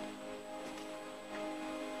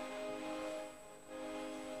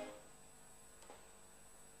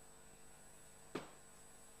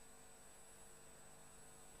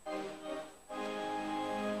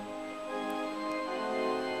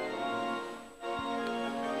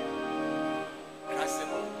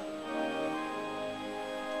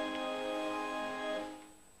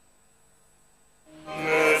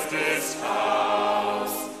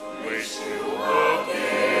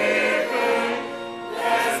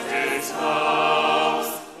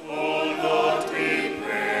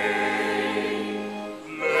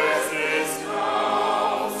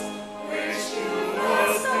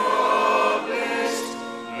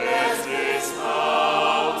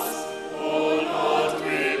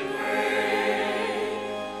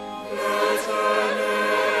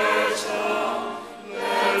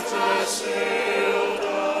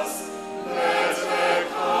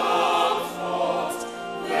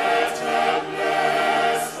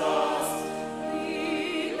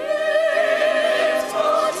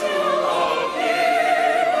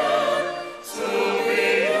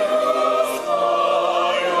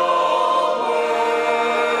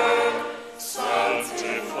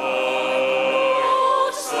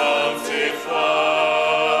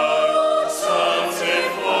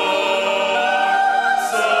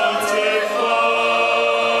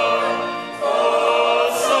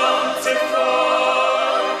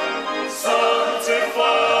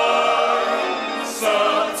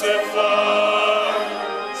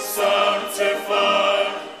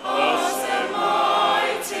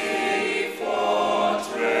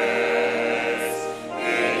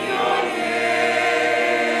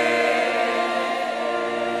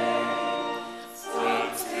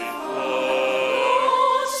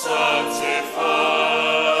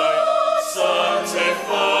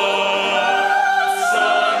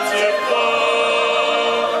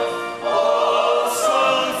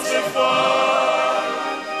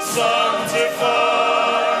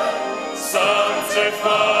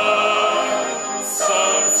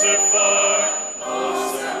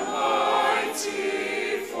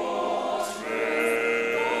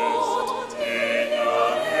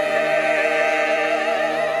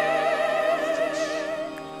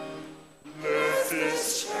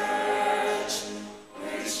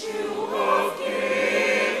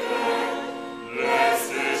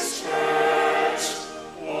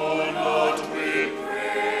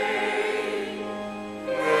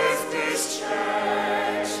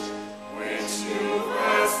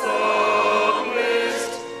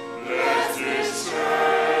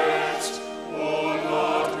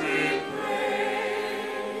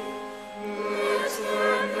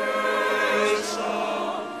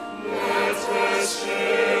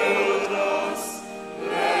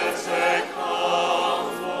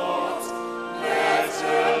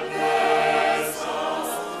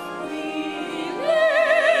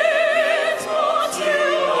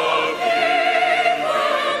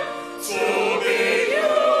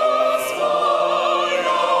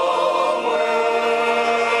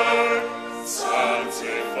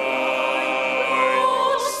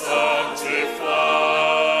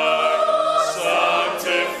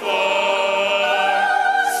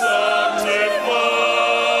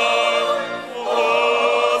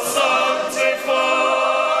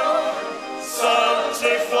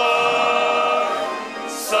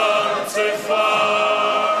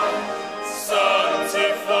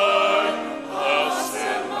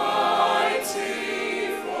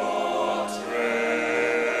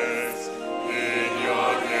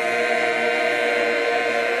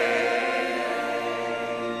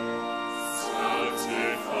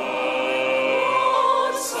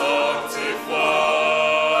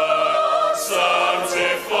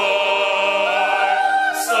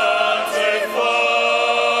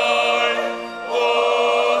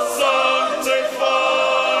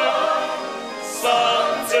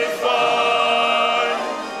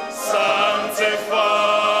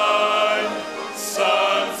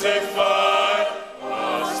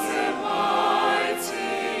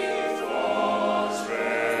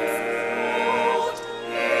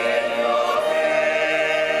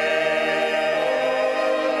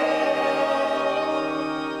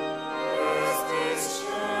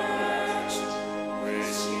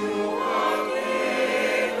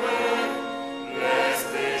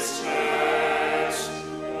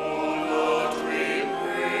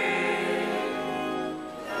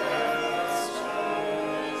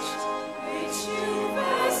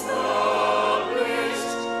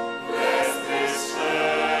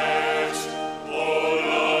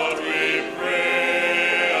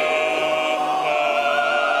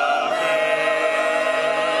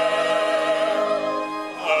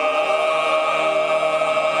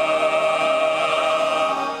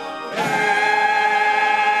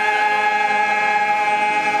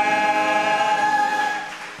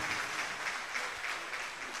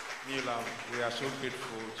 so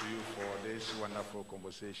grateful to you for this wonderful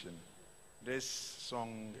conversation. This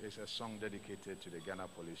song is a song dedicated to the Ghana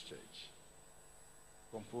Police Church,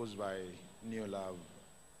 composed by New Love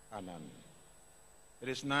Annan. It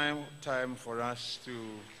is now time for us to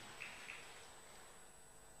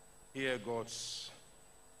hear God's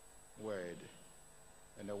word,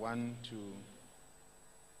 and the one to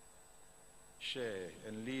share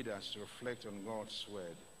and lead us to reflect on God's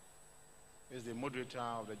word is the moderator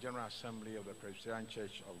of the General Assembly of the Presbyterian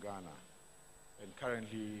Church of Ghana, and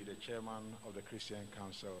currently the chairman of the Christian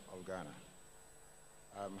Council of Ghana.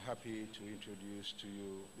 I'm happy to introduce to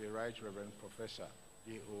you the Right Reverend Professor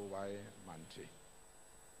D.O.Y. Mante.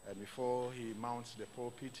 And before he mounts the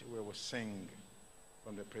pulpit, we will sing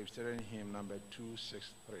from the Presbyterian hymn number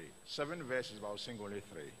 263. 7 verses, but I'll sing only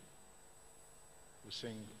 3. We'll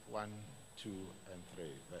sing 1, 2, and 3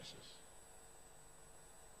 verses.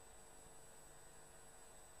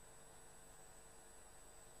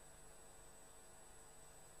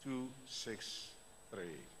 Two, 6, 3.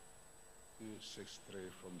 2, 6, 3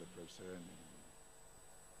 from the Presbyterian.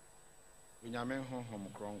 Unyame honhom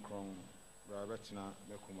kronkron brabetina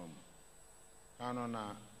bekumam. Kano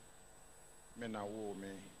na me na wo me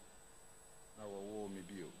na wo me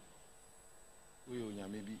bio. Uyo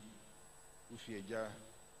unyame bi ufi eja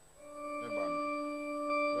me ba no.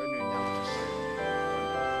 When unyame to say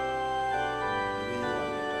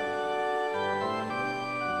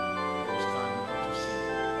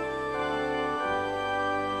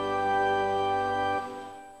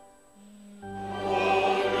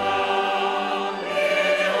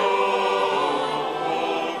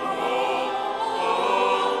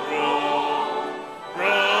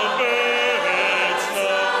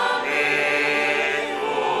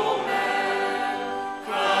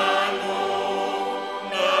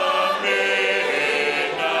Amen.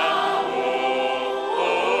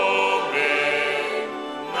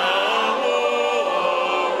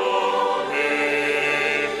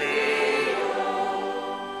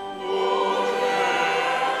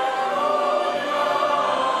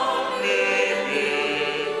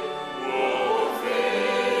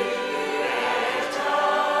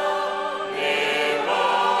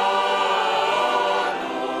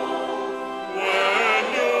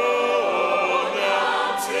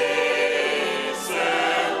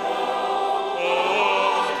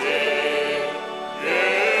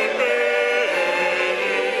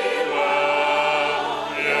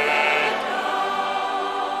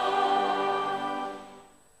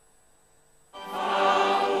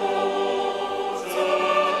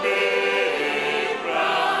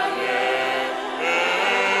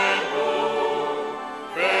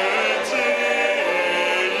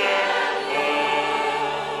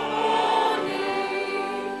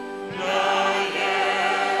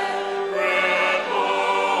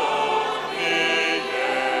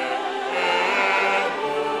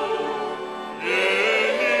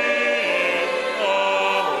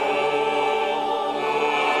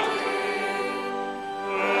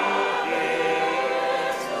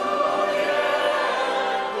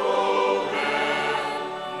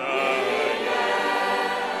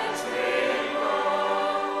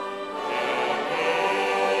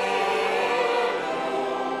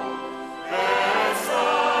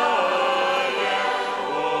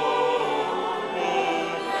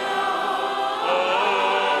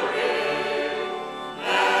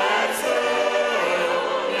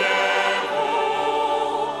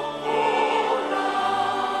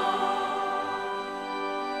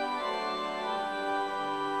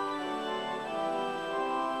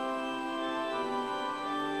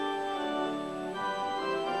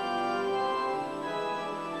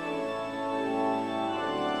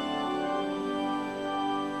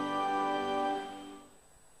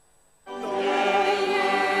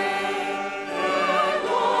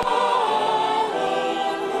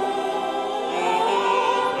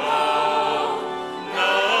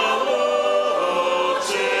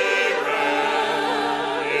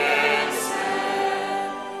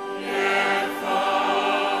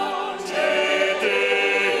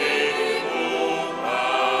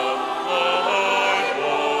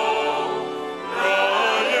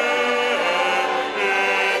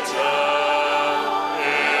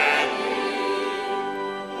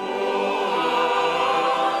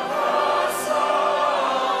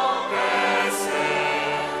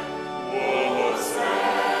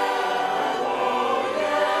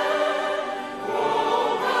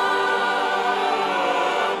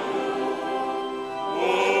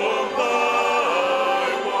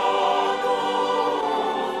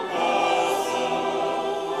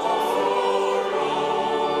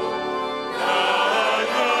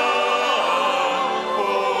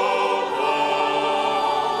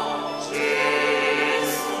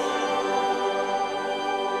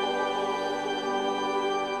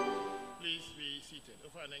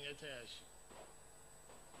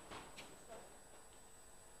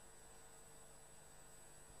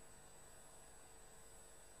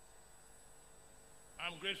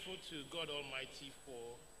 grateful to God Almighty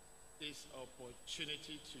for this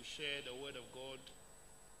opportunity to share the Word of God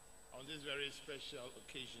on this very special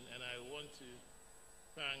occasion. And I want to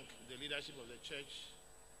thank the leadership of the church,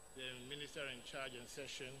 the minister in charge and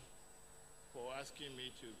session, for asking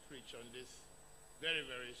me to preach on this very,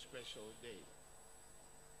 very special day.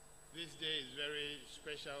 This day is very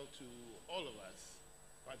special to all of us,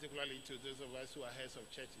 particularly to those of us who are heads of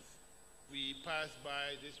churches. We pass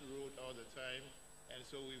by this road all the time, and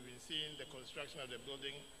so we've been seeing the construction of the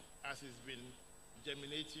building as it's been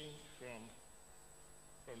germinating from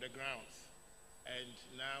the grounds. And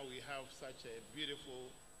now we have such a beautiful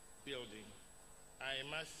building. I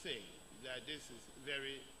must say that this is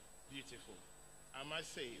very beautiful. I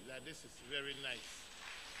must say that this is very nice.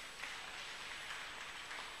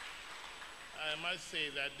 I must say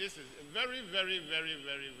that this is very, very, very,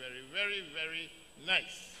 very, very, very, very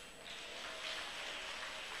nice.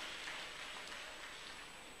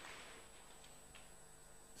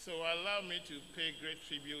 So allow me to pay great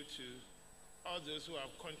tribute to all those who have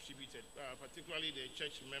contributed, particularly the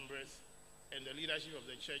church members and the leadership of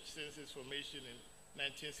the church since its formation in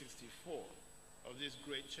 1964 of this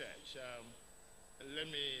great church. Let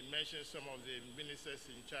me mention some of the ministers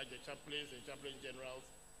in charge, the chaplains and chaplain generals.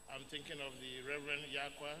 I'm thinking of the Reverend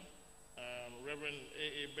Yakwa, Reverend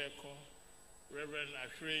A.A. Beko, Reverend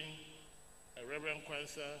Ashring, Reverend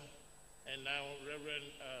Kwanzaa, and now Reverend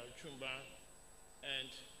Chumba. And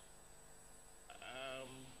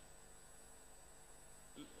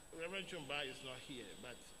Reverend Chumba is not here,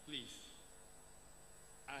 but please,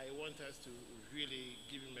 I want us to really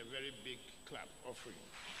give him a very big clap offering.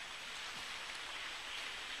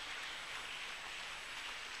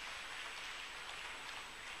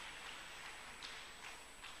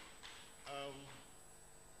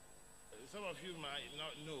 Some of you might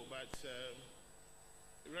not know, but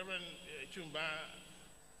Reverend Chumba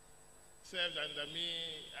served under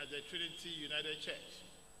me at the Trinity United Church.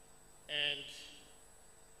 And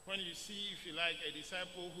when you see, if you like, a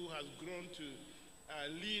disciple who has grown to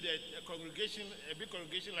lead a congregation, a big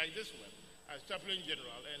congregation like this one, as chaplain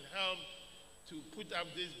general, and help to put up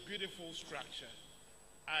this beautiful structure,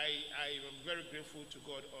 I am very grateful to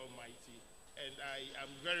God Almighty. And I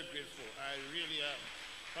am very grateful. I really am.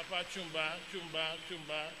 Papa Chumba,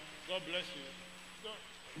 God bless you.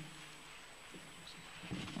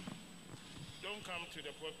 Don't come to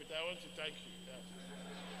the pulpit. I want to thank you.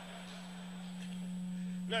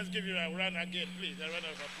 Let's give you a round again, please. A round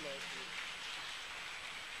of applause. Please.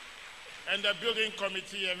 And the building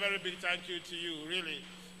committee, a very big thank you to you. Really,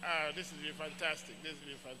 this has been fantastic. This has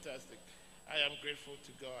been fantastic. I am grateful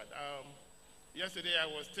to God. Yesterday, I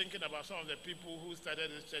was thinking about some of the people who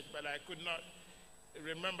started this church, but I could not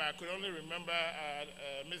remember. I could only remember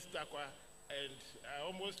Miss Dakwa, and I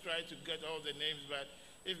almost tried to get all the names, but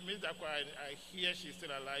if Miss Dakwa, I hear she's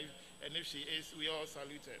still alive, and if she is, we all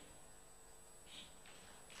salute her.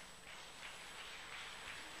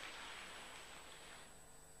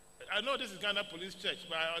 I know this is Ghana Police Church,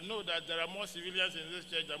 but I know that there are more civilians in this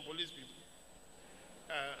church than police people.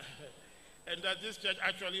 And that this church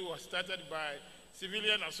actually was started by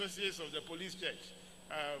civilian associates of the police church.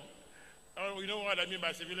 You know what I mean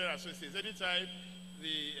by civilian associates? Anytime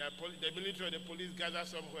the military or the police gather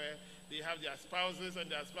somewhere, they have their spouses, and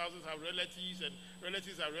their spouses have relatives, and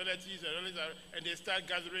relatives have relatives, and they start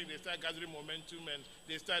gathering momentum, and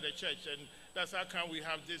they start a church. And that's how come we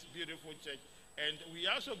have this beautiful church. And we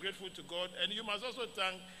are so grateful to God. And you must also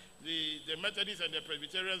thank the Methodists and the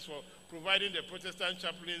Presbyterians for providing the Protestant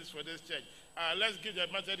chaplains for this church. Let's give the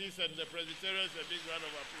Methodists and the Presbyterians a big round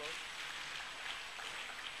of applause.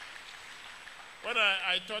 When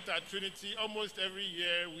I taught at Trinity, almost every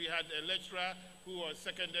year we had a lecturer who was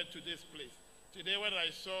seconded to this place. Today when I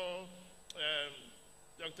saw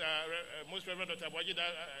Most Reverend Dr.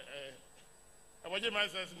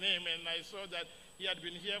 Abojimansa's name, and I saw that he had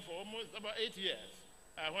been here for almost about 8 years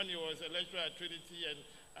when he was a lecturer at Trinity, and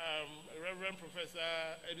Reverend Professor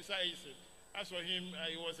Edisa Aisen. As for him,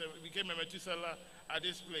 he became a Methuselah at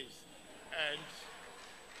this place. And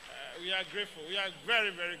we are grateful. We are very,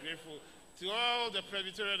 very grateful to all the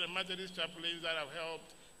Presbyterian and Methodist chaplains that have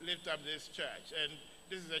helped lift up this church. And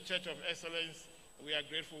this is a church of excellence. We are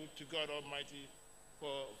grateful to God Almighty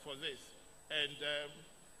for this. And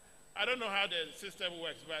I don't know how the system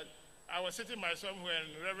works, but I was sitting by somewhere,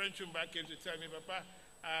 and Reverend Chumba came to tell me, Papa,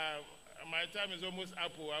 my time is almost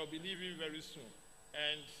up. I'll be leaving very soon.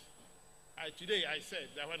 And today I said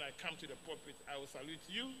that when I come to the pulpit, I will salute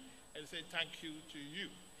you and say thank you to you.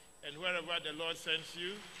 And wherever the Lord sends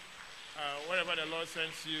you,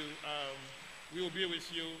 we will be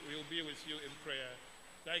with you. We will be with you in prayer.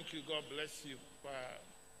 Thank you. God bless you.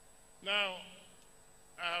 Now,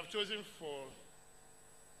 I have chosen for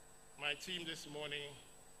my team this morning,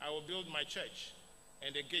 I will build my church,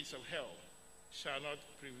 and the gates of hell shall not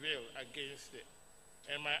prevail against it.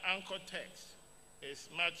 And my anchor text is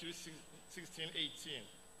Matthew 16:18.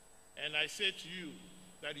 And I say to you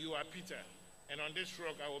that you are Peter, and on this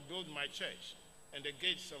rock I will build my church, and the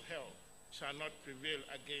gates of hell shall not prevail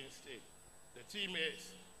against it. The theme is,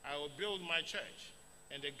 I will build my church,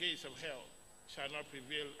 and the gates of hell shall not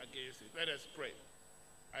prevail against it. Let us pray.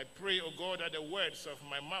 I pray, O God, that the words of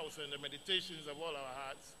my mouth and the meditations of all our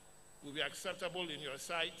hearts will be acceptable in your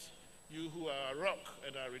sight, you who are a rock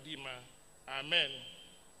and our Redeemer. Amen.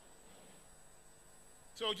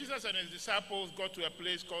 So Jesus and his disciples got to a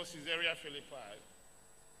place called Caesarea Philippi.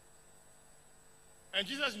 And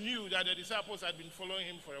Jesus knew that the disciples had been following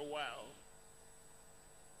him for a while.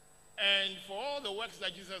 And for all the works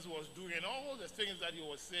that Jesus was doing and all the things that he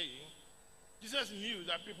was saying, Jesus knew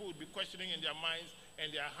that people would be questioning in their minds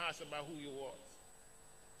and their hearts about who he was.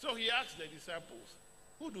 So he asked the disciples,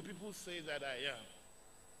 who do people say that I am?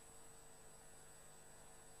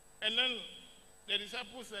 And then the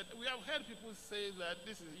disciples said, we have heard people say that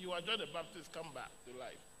you are John the Baptist come back to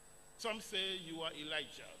life. Some say you are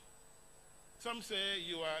Elijah. Some say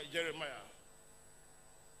you are Jeremiah.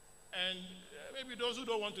 And maybe those who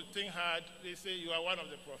don't want to think hard, they say you are one of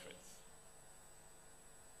the prophets.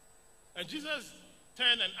 And Jesus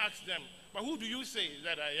turned and asked them, but who do you say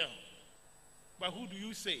that I am? But who do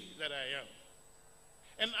you say that I am?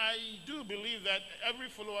 And I do believe that every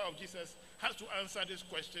follower of Jesus has to answer this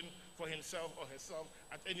question for himself or herself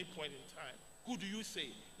at any point in time. Who do you say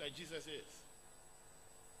that Jesus is?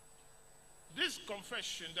 This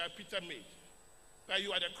confession that Peter made, that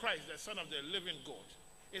you are the Christ, the Son of the living God,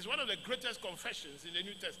 is one of the greatest confessions in the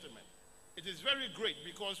New Testament. It is very great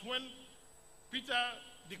because when Peter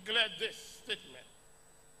declared this statement,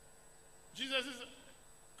 Jesus'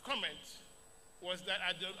 comment was that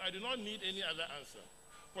I do not need any other answer.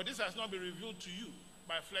 For this has not been revealed to you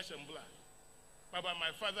by flesh and blood, but by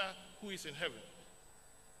my Father who is in heaven.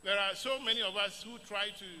 There are so many of us who try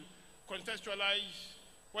to contextualize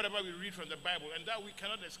whatever we read from the Bible, and that we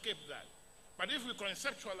cannot escape that. But if we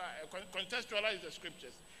contextualize the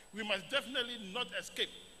scriptures, we must definitely not escape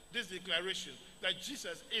this declaration that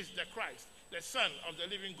Jesus is the Christ, the Son of the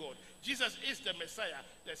living God. Jesus is the Messiah,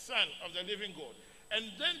 the Son of the living God. And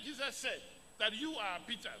then Jesus said that you are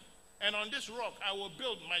Peter, and on this rock I will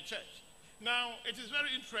build my church. Now, it is very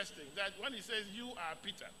interesting that when he says you are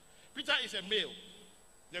Peter, Peter is a male.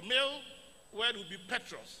 The male word would be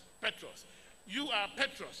Petros. Petros. You are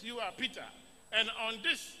Petros, you are Peter. And on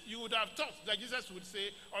this, you would have thought that Jesus would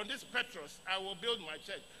say, on this Petros, I will build my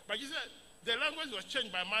church. But Jesus, the language was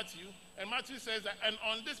changed by Matthew, and Matthew says that, and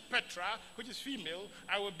on this Petra, which is female,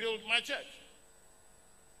 I will build my church.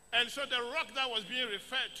 And so the rock that was being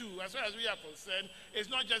referred to, as far as we are concerned, is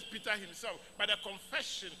not just Peter himself, but the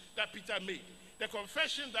confession that Peter made. The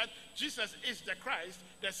confession that Jesus is the Christ,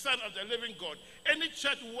 the Son of the living God. Any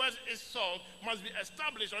church worth its salt must be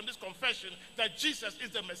established on this confession that Jesus is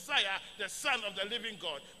the Messiah, the Son of the living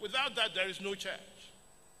God. Without that, there is no church.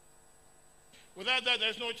 Without that, there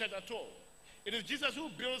is no church at all. It is Jesus who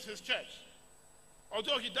builds his church,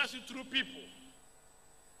 although he does it through people.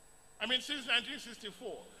 I mean, since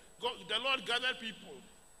 1964, the Lord gathered people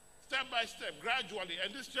step by step, gradually,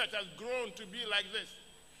 and this church has grown to be like this.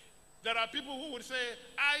 There are people who would say,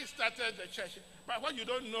 I started the church. But what you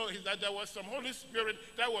don't know is that there was some Holy Spirit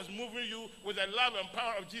that was moving you with the love and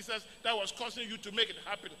power of Jesus that was causing you to make it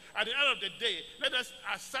happen. At the end of the day, let us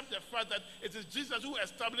accept the fact that it is Jesus who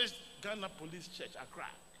established Ghana Police Church, Accra.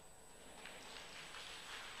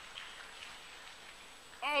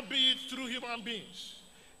 Albeit through human beings.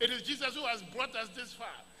 It is Jesus who has brought us this far.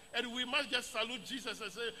 And we must just salute Jesus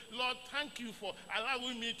and say, Lord, thank you for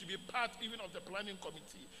allowing me to be part even of the planning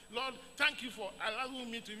committee. Lord, thank you for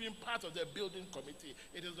allowing me to be part of the building committee.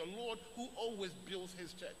 It is the Lord who always builds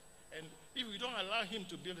his church. And if we don't allow him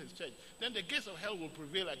to build his church, then the gates of hell will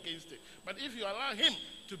prevail against it. But if you allow him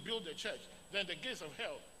to build the church, then the gates of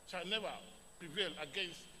hell shall never prevail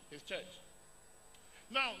against his church.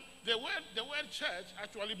 Now, the word church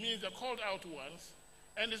actually means the called out ones.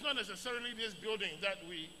 And it's not necessarily this building that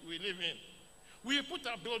we live in. We put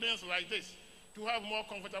up buildings like this to have more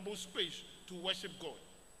comfortable space to worship God.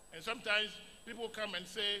 And sometimes people come and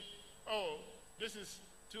say, oh, this is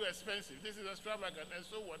too expensive, this is extravagant, and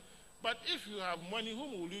so on. But if you have money,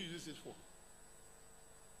 whom will you use it for?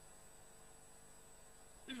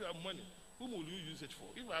 If you have money, whom will you use it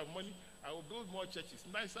for? If I have money, I will build more churches,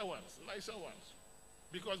 nicer ones.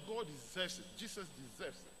 Because God deserves it. Jesus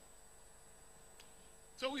deserves it.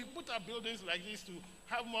 So we put up buildings like this to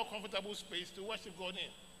have more comfortable space to worship God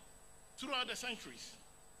in. Throughout the centuries,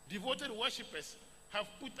 devoted worshippers have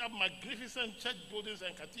put up magnificent church buildings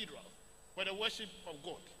and cathedrals for the worship of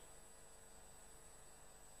God.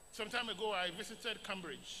 Some time ago, I visited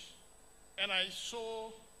Cambridge, and I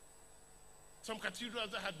saw some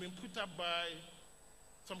cathedrals that had been put up by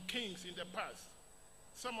some kings in the past,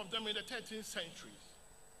 some of them in the 13th century.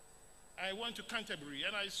 I went to Canterbury,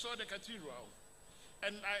 and I saw the cathedral,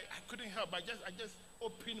 and I couldn't help. I just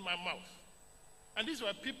opened my mouth. And these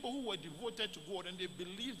were people who were devoted to God, and they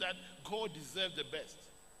believed that God deserved the best.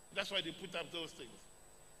 That's why they put up those things.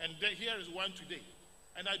 And here is one today.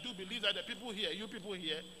 And I do believe that the people here, you people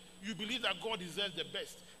here, you believe that God deserves the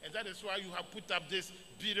best. And that is why you have put up this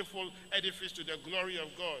beautiful edifice to the glory of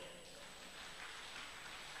God.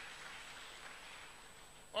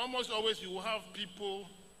 Almost always you will have people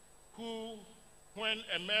who, when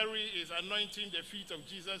a Mary is anointing the feet of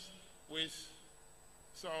Jesus with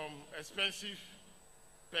some expensive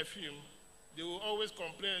perfume, they will always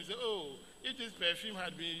complain and say, oh, if this perfume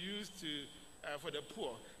had been used for the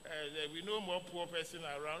poor, there will be no more poor person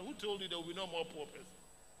around. Who told you there will be no more poor person?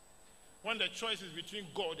 When the choice is between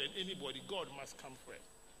God and anybody, God must come first.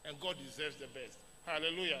 And God deserves the best.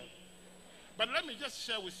 Hallelujah. But let me just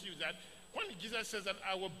share with you that when Jesus says that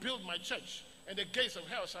I will build my church and the gates of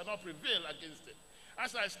hell shall not prevail against it.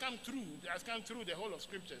 As I scan through the whole of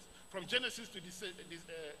scriptures, from Genesis to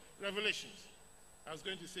Revelations. I was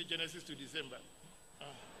going to say Genesis to December.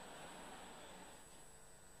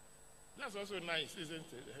 That's also nice, isn't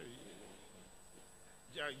it?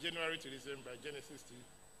 January to December, Genesis to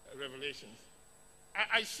Revelations.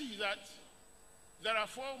 I see that there are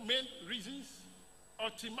four main reasons, or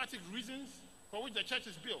thematic reasons, for which the church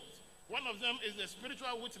is built. One of them is the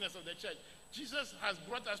spiritual witness of the church. Jesus has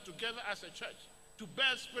brought us together as a church to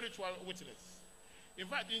bear spiritual witness. In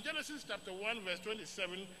fact, in Genesis chapter 1, verse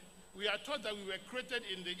 27, we are taught that we were created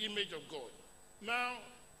in the image of God. Now,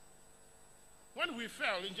 when we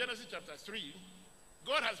fell in Genesis chapter 3,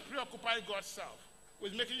 God has preoccupied God's self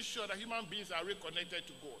with making sure that human beings are reconnected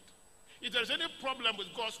to God. If there's any problem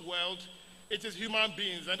with God's world, it is human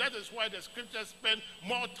beings, and that is why the scriptures spend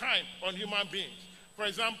more time on human beings. For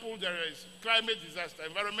example, there is climate disaster,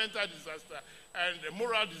 environmental disaster, and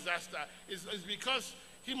moral disaster. It's because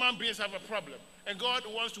human beings have a problem, and God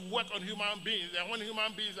wants to work on human beings, and when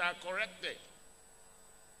human beings are corrected,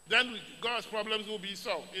 then God's problems will be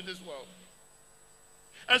solved in this world.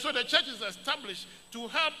 And so the church is established to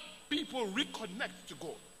help people reconnect to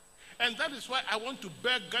God. And that is why I want to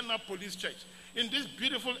beg Ghana Police Church in this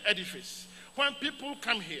beautiful edifice. When people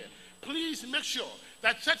come here, please make sure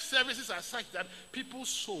that church services are such that people's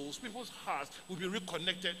souls, people's hearts will be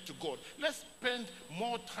reconnected to God. Let's spend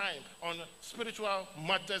more time on spiritual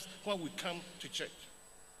matters when we come to church.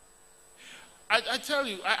 I tell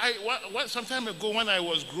you, some time ago when I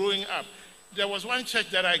was growing up, there was one church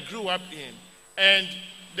that I grew up in, and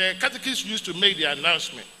the catechist used to make the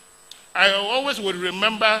announcement. I always would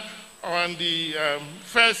remember on the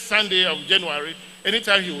first Sunday of January,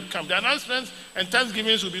 anytime he would come. The announcements and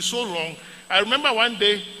Thanksgivings would be so long. I remember one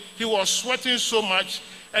day he was sweating so much,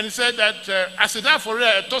 and he said that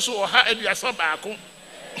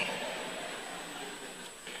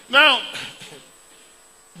now,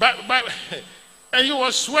 and he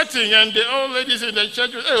was sweating, and the old ladies in the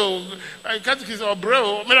church would say, oh, catechist or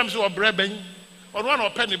bread, madam or bread, or one or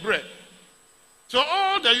penny bread. So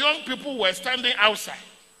all the young people were standing outside,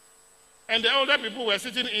 and the older people were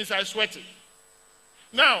sitting inside sweating.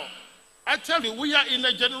 Now, I tell you, we are in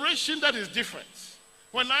a generation that is different.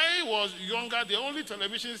 When I was younger, the only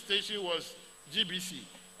television station was GBC,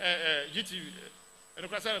 GTV,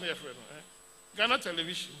 Ghana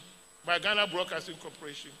Television, by Ghana Broadcasting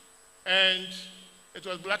Corporation, and it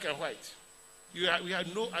was black and white. We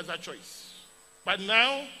had no other choice. But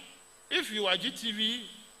now, if you are GTV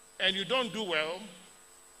and you don't do well,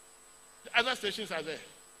 the other stations are there.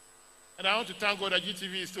 And I want to thank God that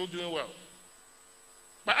GTV is still doing well.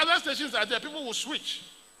 But other stations are there. People will switch.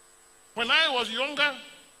 When I was younger,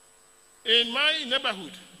 in my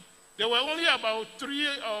neighborhood, there were only about 3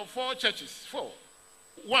 or 4 churches. 4.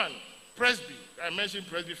 1, Presby. I mentioned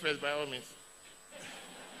Presby first by all means.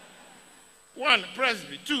 1,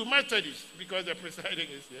 Presby. 2, Methodist, because the presiding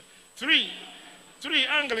is here. 3,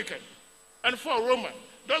 Anglican. And 4, Roman.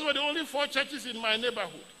 Those were the only 4 churches in my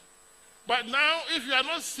neighborhood. But now, if you are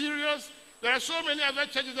not serious, there are so many other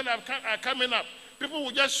churches that are coming up. People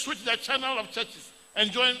will just switch the channel of churches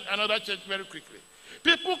and join another church very quickly.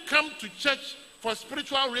 People come to church for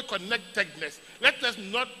spiritual reconnectedness. Let us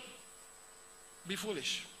not be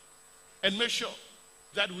foolish and make sure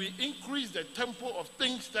that we increase the tempo of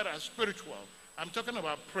things that are spiritual. I'm talking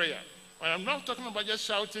about prayer. And I'm not talking about just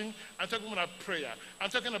shouting. I'm talking about prayer. I'm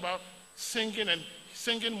talking about singing and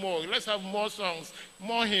singing more. Let's have more songs,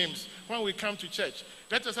 more hymns when we come to church.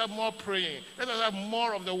 Let us have more praying. Let us have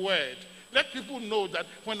more of the word. Let people know that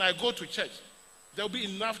when I go to church, there will be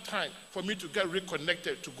enough time for me to get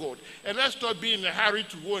reconnected to God. And let's not be in a hurry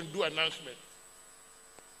to go and do announcement.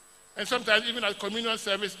 And sometimes even at communion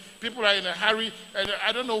service, people are in a hurry, and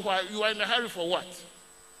I don't know why. You are in a hurry for what?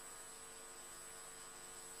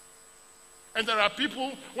 And there are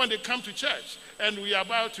people, when they come to church, and we are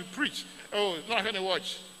about to preach, oh, not going to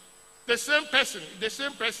watch. The same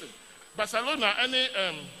person, Barcelona, any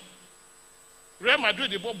Real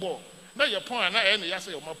Madrid, the ball. Now your point, now any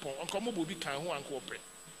yasa your point. Uncle Mobu be can who uncle pay.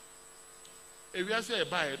 If you say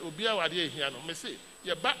buy it, Obia Wadia here, no, me say,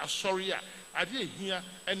 you buy a sorry, I did here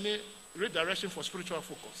any redirection for spiritual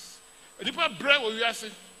focus. And if I break what you say,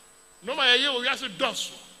 no matter you say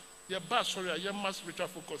does, you buy sorry, you must spiritual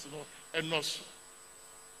focus, you know, and not so.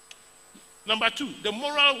 Number 2, the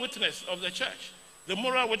moral witness of the church. The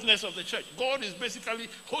moral witness of the church. God is basically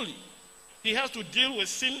holy. He has to deal with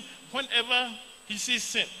sin whenever he sees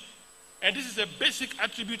sin. And this is a basic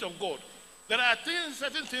attribute of God. There are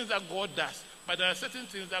certain things that God does, but there are certain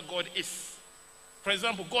things that God is. For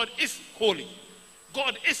example, God is holy.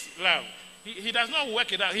 God is love. He does not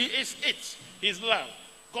work it out. He is it. He is love.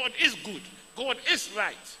 God is good. God is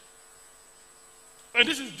right. And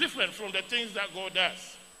this is different from the things that God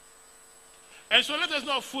does. And so let us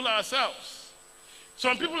not fool ourselves.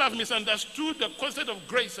 Some people have misunderstood the concept of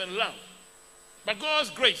grace and love. But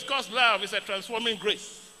God's grace, God's love is a transforming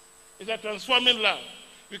grace. It's a transforming love.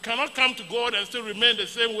 You cannot come to God and still remain the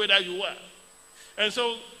same way that you are. And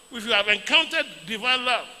so if you have encountered divine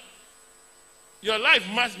love, your life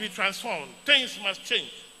must be transformed. Things must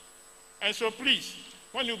change. And so please,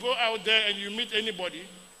 when you go out there and you meet anybody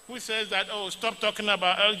who says that, oh, stop talking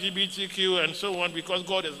about LGBTQ and so on because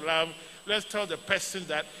God is love, let's tell the person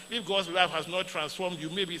that if God's love has not transformed you,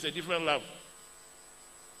 maybe it's a different love.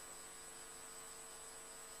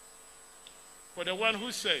 For the one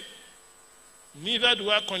who said, neither do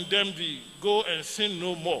I condemn thee, go and sin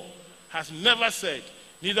no more, has never said,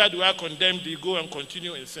 neither do I condemn thee, go and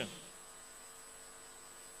continue in sin.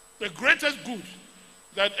 The greatest good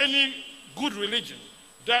that any good religion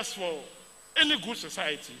does for any good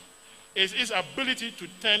society is its ability to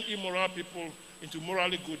turn immoral people into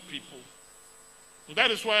morally good people. And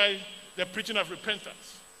that is why the preaching of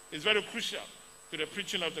repentance is very crucial to the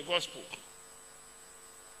preaching of the gospel.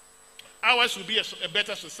 Ours will be a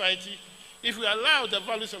better society if we allow the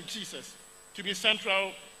values of Jesus to be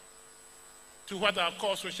central to what our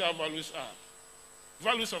core social values are.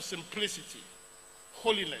 Values of simplicity,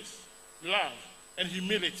 holiness, love, and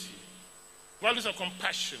humility. Values of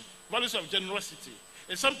compassion, values of generosity.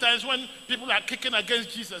 And sometimes when people are kicking against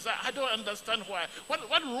Jesus, I don't understand why. What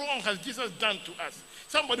wrong has Jesus done to us?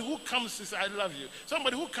 Somebody who comes and says, I love you.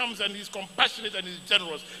 Somebody who comes and is compassionate and is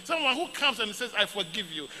generous. Someone who comes and says, I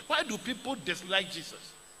forgive you. Why do people dislike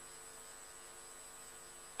Jesus?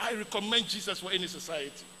 I recommend Jesus for any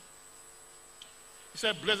society. He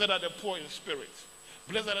said, blessed are the poor in spirit.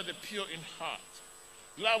 Blessed are the pure in heart.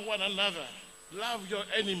 Love one another. Love your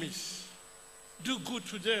enemies. Do good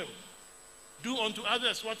to them. Do unto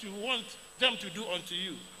others what you want them to do unto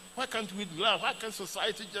you. Why can't we love? Why can't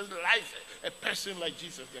society just like a person like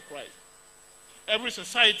Jesus the Christ? Every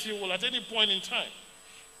society will at any point in time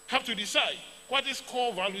have to decide what its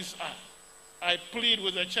core values are. I plead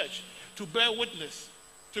with the church to bear witness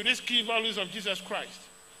to these key values of Jesus Christ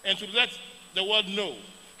and to let the world know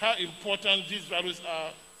how important these values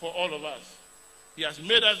are for all of us. He has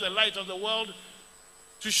made us the light of the world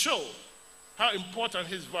to show how important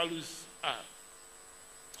his values are.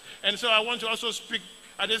 And so I want to also speak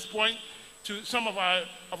at this point to some of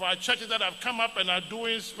our churches that have come up and are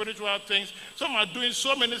doing spiritual things. Some are doing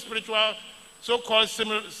so many spiritual, so-called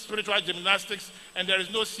spiritual gymnastics, and there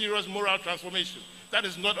is no serious moral transformation. That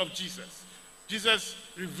is not of Jesus. Jesus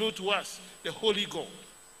revealed to us the holy God.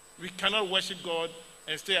 We cannot worship God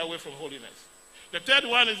and stay away from holiness. The third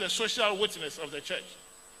one is the social witness of the church.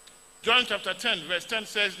 John chapter 10, verse 10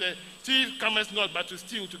 says, the thief cometh not but to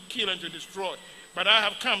steal, to kill, and to destroy. But I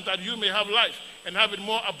have come that you may have life and have it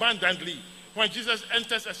more abundantly. When Jesus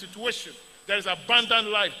enters a situation, there is abundant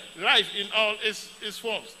life, life in all its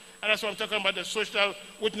forms. And that's what I'm talking about, the social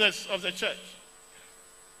witness of the church.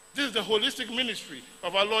 This is the holistic ministry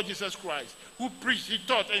of our Lord Jesus Christ, who preached, he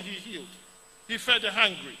taught, and he healed. He fed the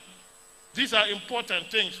hungry. These are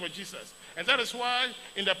important things for Jesus. And that is why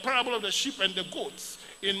in the parable of the sheep and the goats,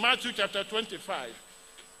 in Matthew chapter 25,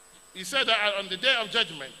 he said that on the day of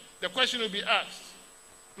judgment, the question will be asked,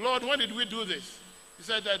 Lord, when did we do this? He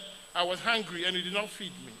said that I was hungry and you did not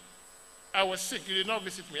feed me. I was sick, you did not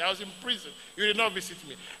visit me. I was in prison, you did not visit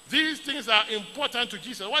me. These things are important to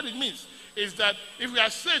Jesus. What it means is that if we are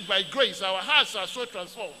saved by grace, our hearts are so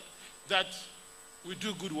transformed that we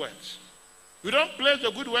do good works. We don't place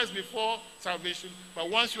the good works before salvation, but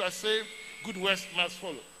once you are saved, good works must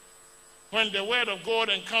follow. When the word of God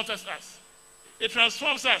encounters us, it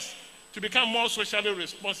transforms us to become more socially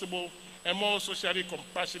responsible and more socially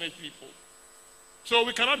compassionate people. So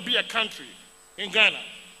we cannot be a country in Ghana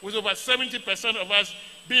with over 70% of us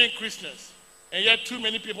being Christians, and yet too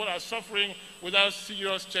many people are suffering without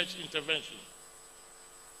serious church intervention.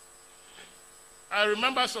 I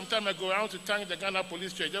remember some time ago, I want to thank the Ghana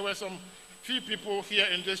Police Church. There were some few people here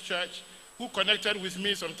in this church who connected with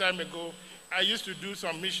me some time ago. I used to do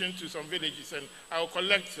some mission to some villages, and I would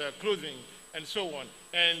collect clothing and so on.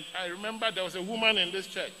 And I remember there was a woman in this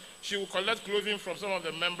church. She would collect clothing from some of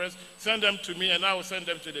the members, send them to me, and I would send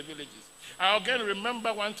them to the villages. I again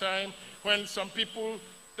remember one time when some people,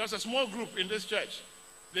 there was a small group in this church.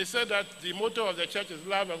 They said that the motto of the church is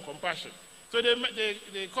love and compassion. So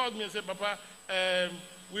they called me and said, Papa,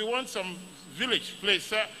 we want some village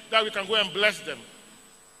place that we can go and bless them.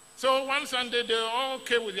 So one Sunday, they all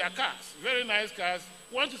came with their cars, very nice cars,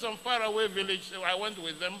 went to some faraway village. So I went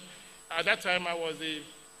with them. At that time, I was a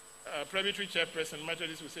Presbytery chairperson,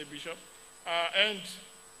 Methodist would say bishop. And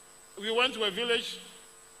we went to a village,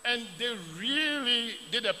 and they really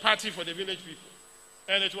did a party for the village people.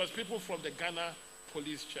 And it was people from the Ghana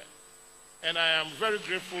Police Church. And I am very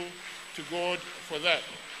grateful to God for that.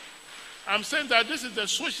 I'm saying that this is the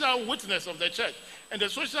social witness of the church. And the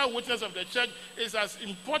social witness of the church is as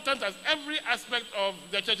important as every aspect of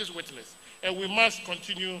the church's witness. And we must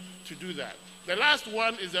continue to do that. The last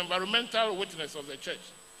one is the environmental witness of the church.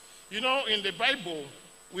 You know, in the Bible,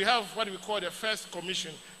 we have what we call the First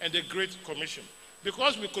Commission and the Great Commission.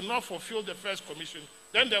 Because we could not fulfill the First Commission,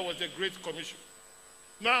 then there was the Great Commission.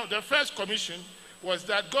 Now, the First Commission was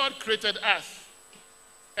that God created us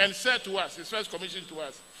and said to us, his First Commission to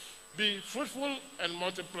us, be fruitful and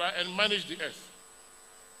multiply and manage the earth.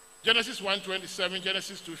 Genesis 1:27,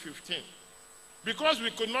 Genesis 2:15. Because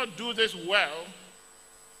we could not do this well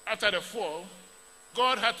after the fall,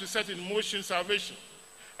 God had to set in motion salvation.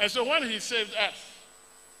 And so when he saved us,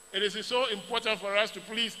 it is so important for us to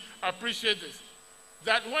please appreciate this,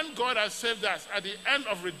 that when God has saved us at the end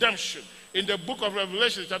of redemption, in the book of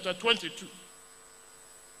Revelation chapter 22,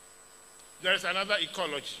 there is another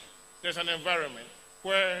ecology. There's an environment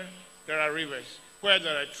where there are rivers, where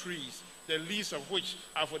there are trees, the leaves of which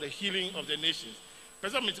are for the healing of the nations.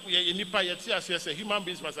 Human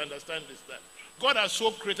beings must understand this, that God has so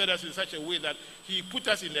created us in such a way that he put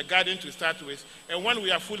us in the garden to start with, and when we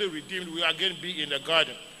are fully redeemed, we will again be in the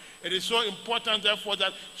garden. It is so important, therefore,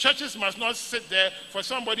 that churches must not sit there for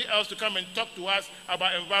somebody else to come and talk to us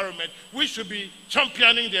about environment. We should be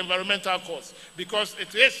championing the environmental cause, because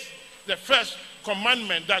it is the first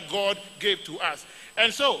commandment that God gave to us.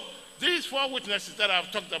 And so, these four witnesses that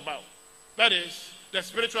I've talked about, that is the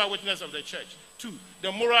spiritual witness of the church. 2,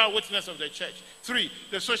 the moral witness of the church. 3,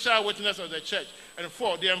 the social witness of the church. And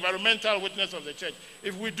 4, the environmental witness of the church.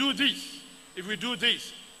 If we do this, we'll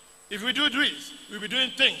be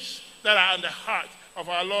doing things that are in the heart of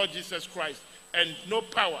our Lord Jesus Christ, and no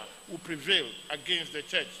power will prevail against the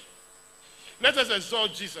church. Let us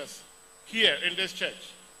exalt Jesus here in this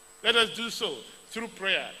church. Let us do so through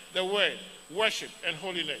prayer, the word, worship, and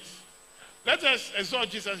holiness. Let us exalt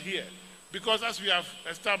Jesus here, because as we have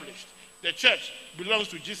established, the church belongs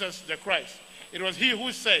to Jesus the Christ. It was he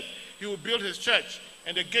who said he will build his church,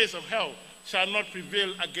 and the gates of hell shall not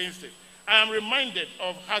prevail against it. I am reminded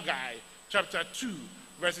of Haggai chapter 2,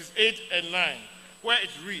 verses 8 and 9, where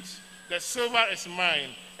it reads, the silver is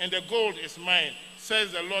mine, and the gold is mine,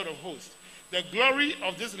 says the Lord of hosts. The glory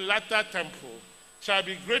of this latter temple shall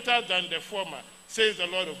be greater than the former, says the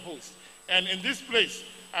Lord of hosts. And in this place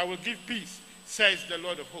I will give peace, says the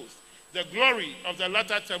Lord of hosts. The glory of the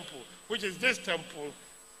latter temple, which is this temple,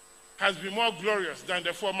 has been more glorious than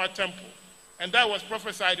the former temple. And that was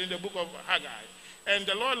prophesied in the book of Haggai. And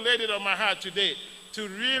the Lord laid it on my heart today to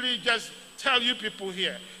really just tell you people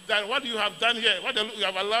here that what you have done here, what you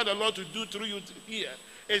have allowed the Lord to do through you here,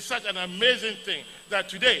 is such an amazing thing that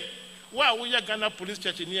today, wow, we are Ghana Police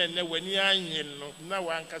Church in here,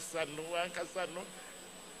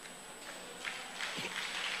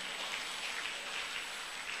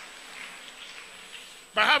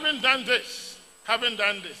 but having done this,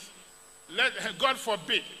 let God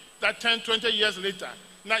forbid that 10, 20 years later,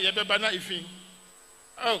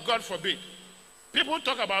 oh, God forbid. People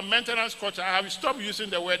talk about maintenance culture. I have stopped using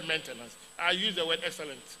the word maintenance. I use the word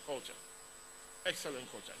excellent culture.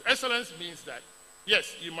 Excellent culture. Excellence means that,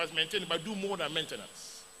 yes, you must maintain, but do more than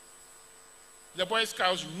maintenance. The Boy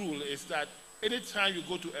Scouts rule is that anytime you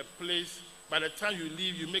go to a place, by the time you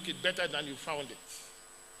leave, you make it better than you found it.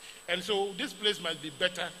 And so this place must be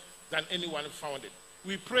better than anyone found it.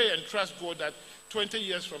 We pray and trust God that 20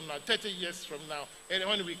 years from now, 30 years from now, and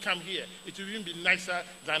when we come here, it will even be nicer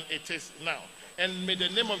than it is now. And may the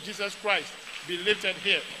name of Jesus Christ be lifted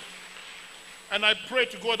here. And I pray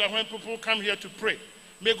to God that when people come here to pray,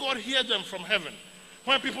 may God hear them from heaven.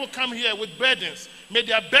 When people come here with burdens, may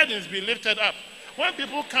their burdens be lifted up. When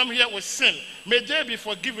people come here with sin, may they be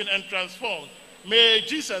forgiven and transformed. May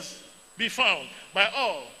Jesus be found by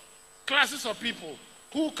all classes of people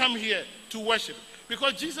who come here to worship.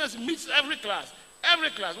 Because Jesus meets every class,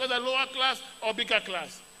 whether lower class or bigger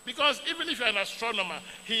class. Because even if you're an astronomer,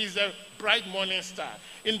 he is a bright morning star.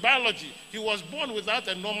 In biology, he was born without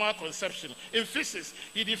a normal conception. In physics,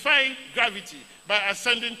 he defied gravity by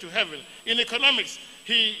ascending to heaven. In economics,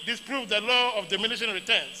 he disproved the law of diminishing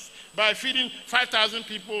returns by feeding 5,000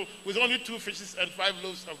 people with only 2 fishes and 5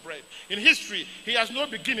 loaves of bread. In history, he has no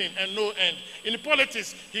beginning and no end. In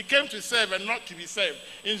politics, he came to serve and not to be served.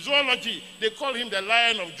 In zoology, they call him the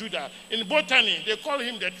Lion of Judah. In botany, they call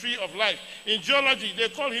him the Tree of Life. In geology, they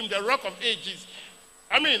call him the Rock of Ages.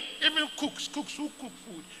 I mean, even cooks who cook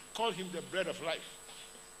food, call him the Bread of Life.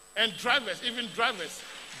 And drivers,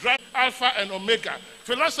 Alpha and Omega.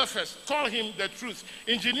 Philosophers call him the truth.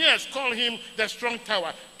 Engineers call him the strong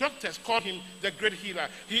tower. Doctors call him the great healer.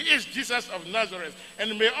 He is Jesus of Nazareth.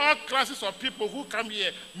 And may all classes of people who come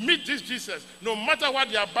here meet this Jesus, no matter what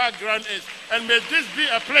their background is. And may this be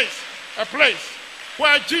a place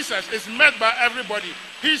where Jesus is met by everybody.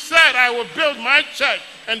 He said, I will build my church,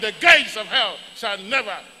 and the gates of hell shall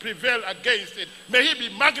never prevail against it. May he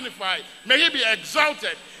be magnified. May he be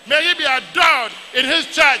exalted. May he be adored in his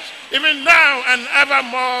church, even now and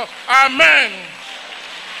evermore. Amen.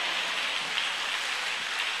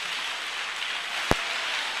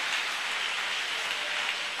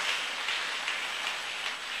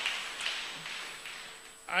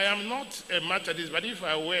 I am not a Methodist, but if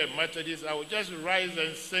I were a Methodist, I would just rise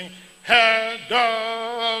and sing, Head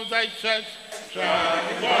of thy church, shall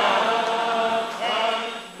God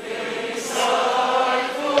be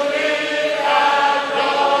joyfully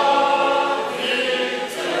adore thee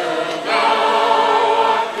to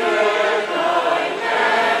God, great and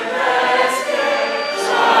endless care,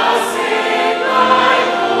 shall sing my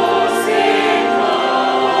music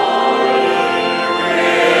glory,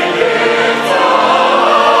 bringing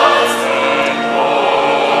thoughts and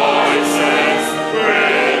voices,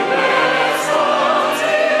 bring us all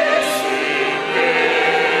to see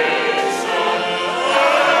grace.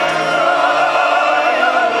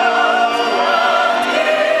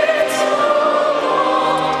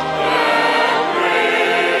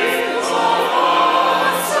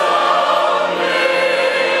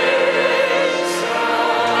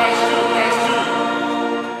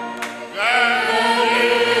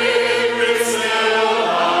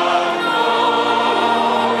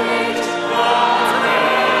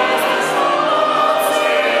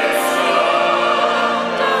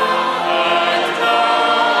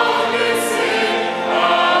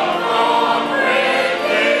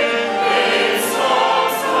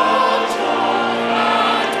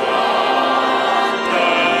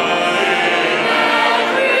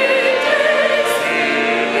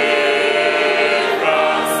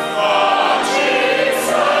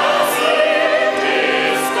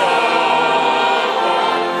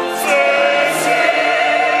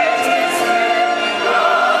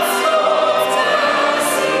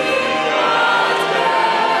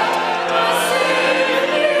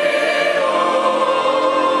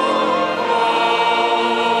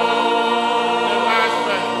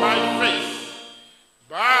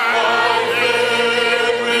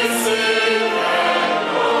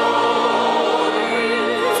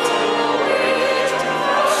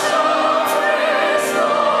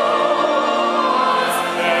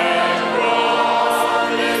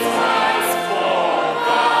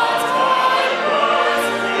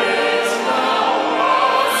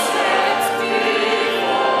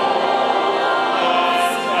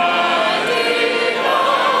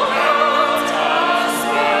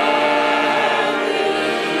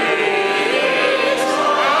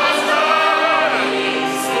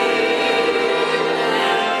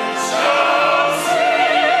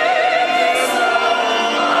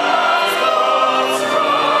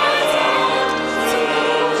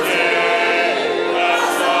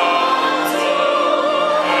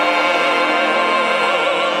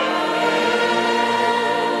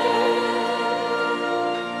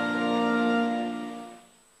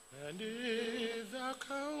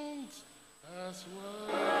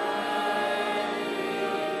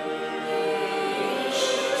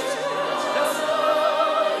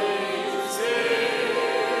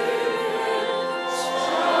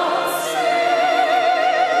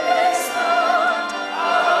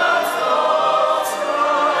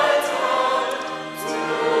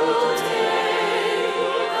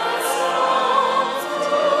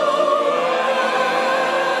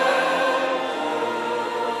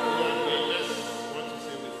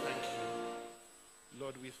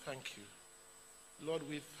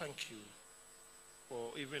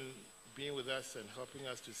 being with us and helping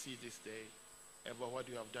us to see this day, and for what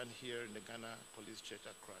you have done here in the Ghana Police Church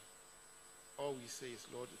Accra. All we say is,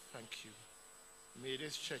 Lord, thank you. May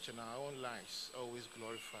this church and our own lives always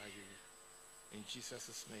glorify you. In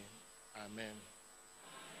Jesus' name, amen.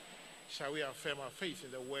 Shall we affirm our faith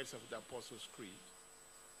in the words of the Apostles' Creed?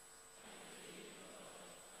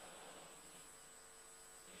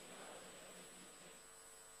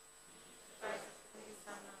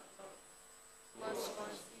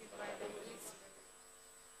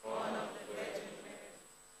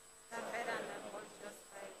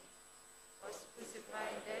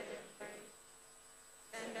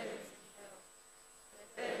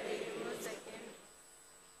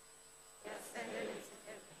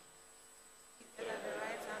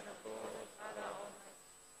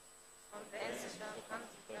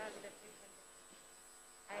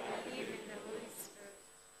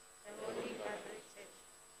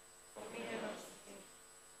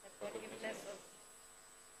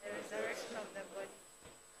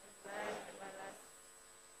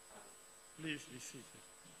 Please be seated.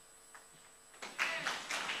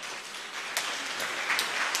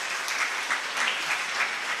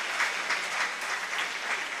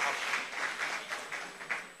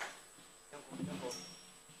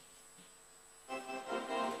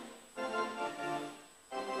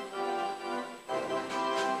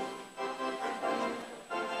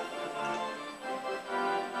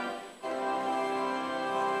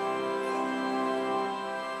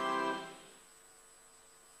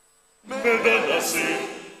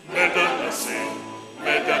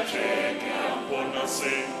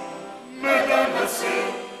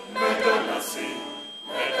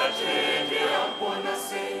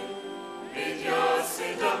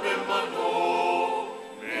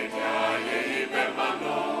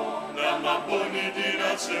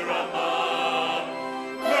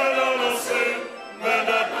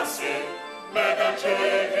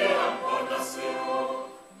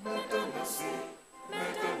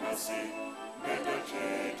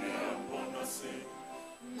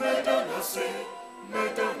 Medana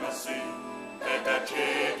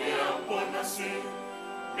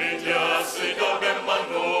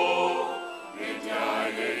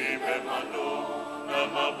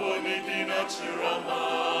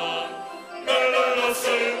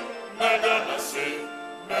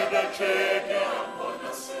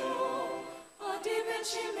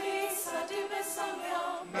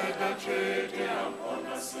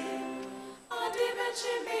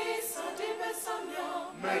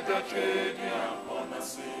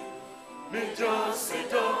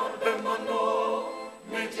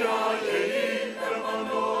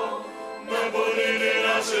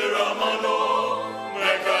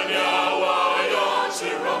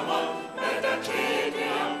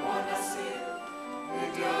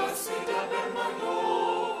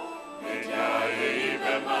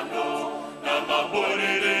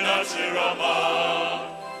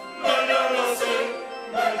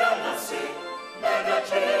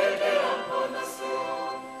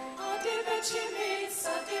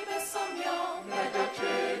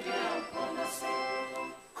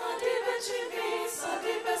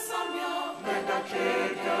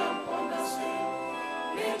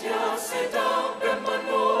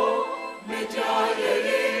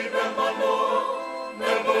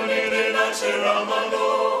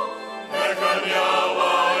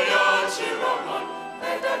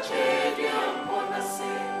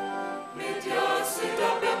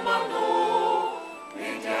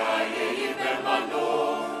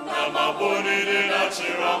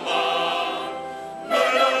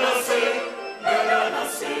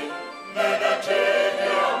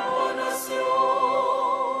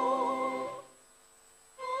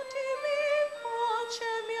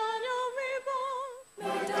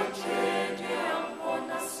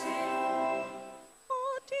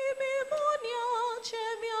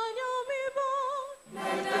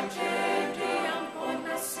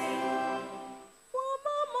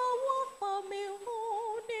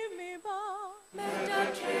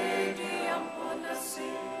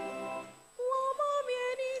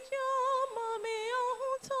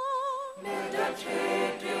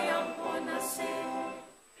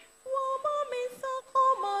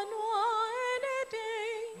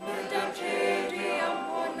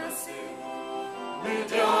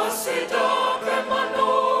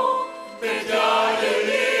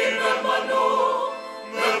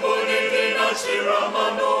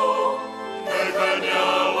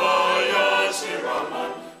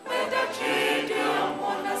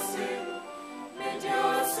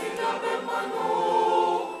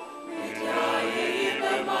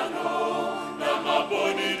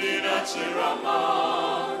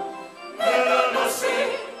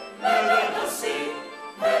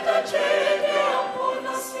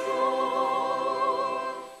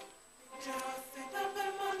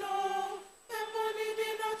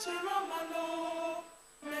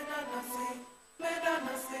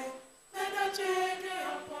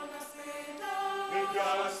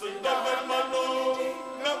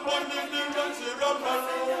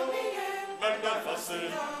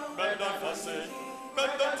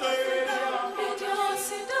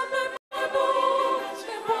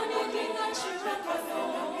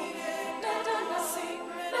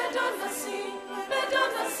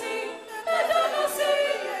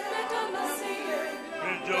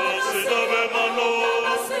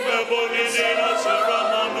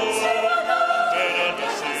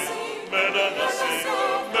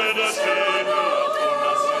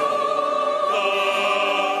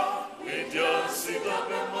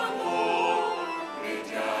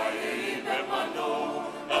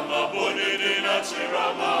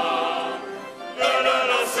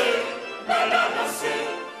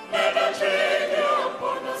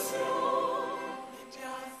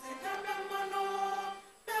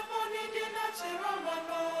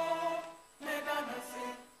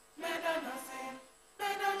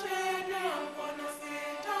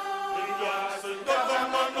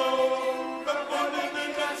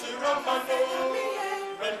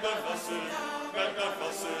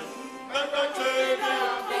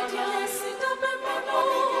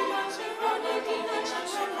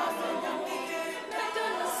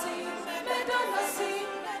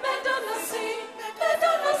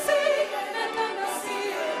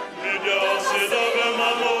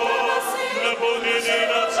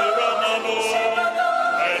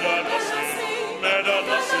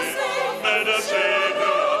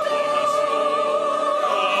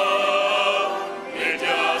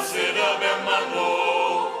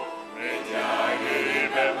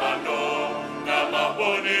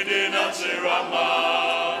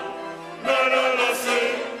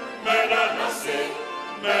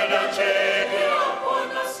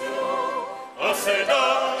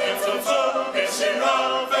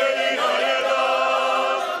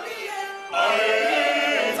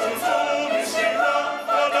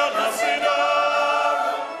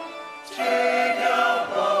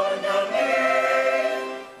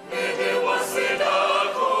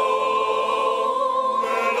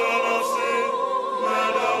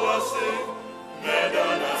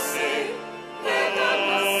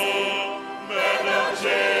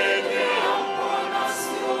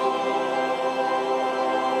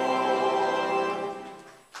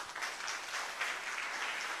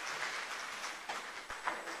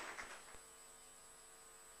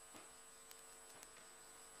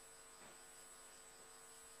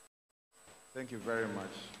Thank you very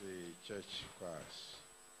much, the church choirs.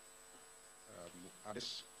 At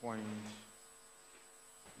this point,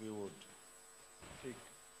 we would take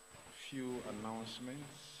a few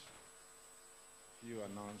announcements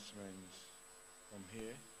from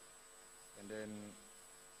here, and then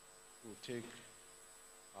we'll take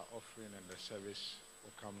our offering and the service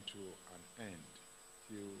will come to an end.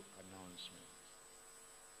 Few announcements.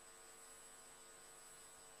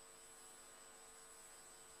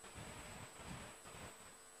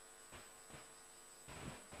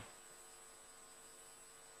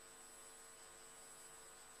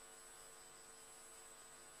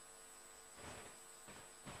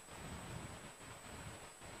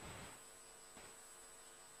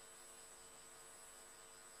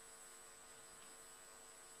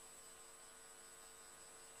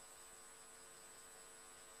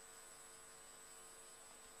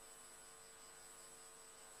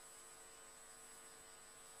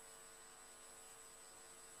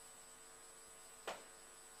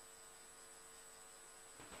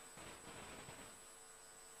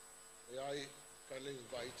 I kindly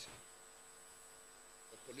invite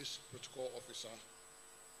the police protocol officer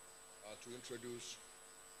to introduce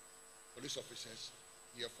police officers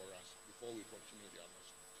here for us before we continue the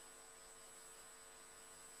announcement.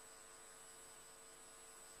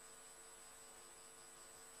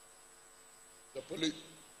 The police,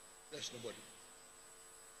 there's nobody.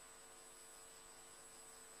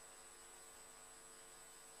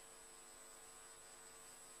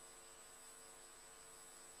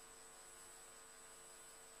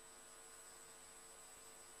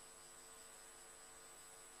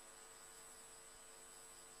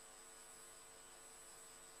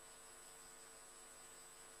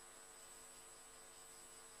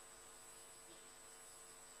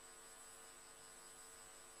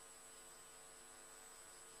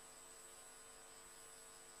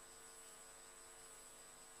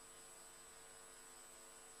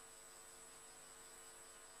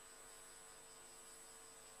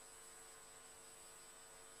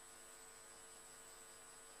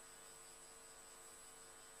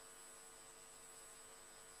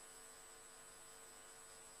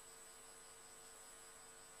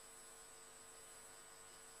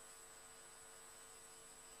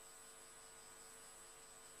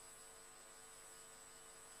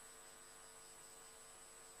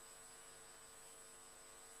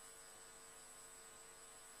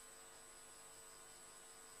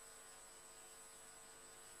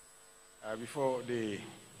 Before the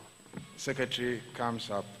secretary comes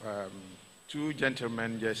up, two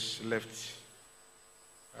gentlemen just left.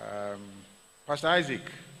 Pastor Isaac.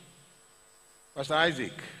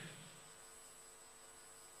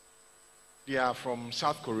 They are from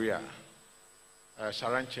South Korea,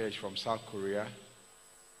 Sarang Church from South Korea,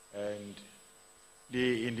 and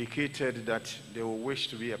they indicated that they will wish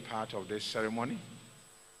to be a part of this ceremony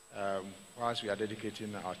whilst we are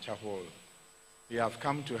dedicating our chapel. They have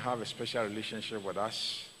come to have a special relationship with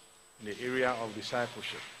us in the area of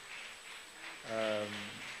discipleship.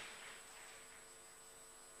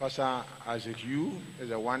 Pastor Isaac Yu is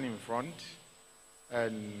the one in front,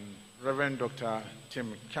 and Reverend Dr.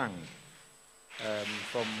 Tim Chang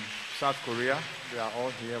from South Korea. They are all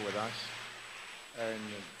here with us. And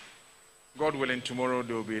God willing, tomorrow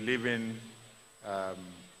they will be leaving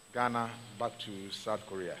Ghana back to South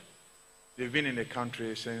Korea. They've been in the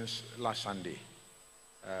country since last Sunday.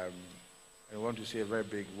 I want to say a very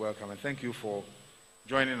big welcome and thank you for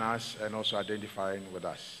joining us and also identifying with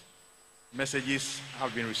us. Messages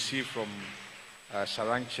have been received from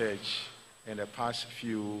Sarang Church in the past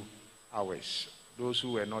few hours. Those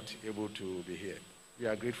who were not able to be here, we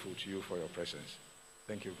are grateful to you for your presence.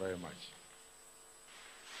 Thank you very much.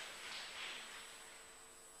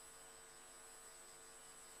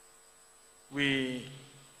 We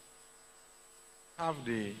have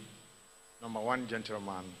the number one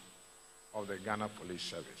gentleman of the Ghana Police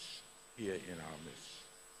Service here in our midst.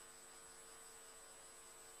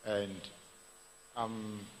 And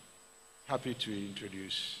I'm happy to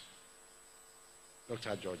introduce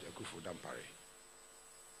Dr. George Akufu-Dampare.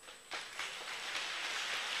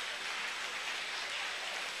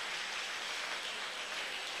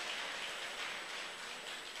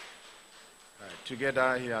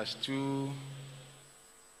 Together, he has two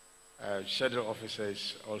schedule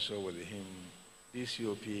officers also with him,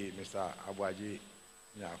 DCOP Mr. Abuaji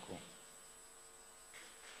Nyako.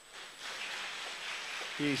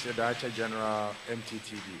 He is the Director General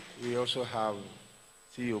MTTD. We also have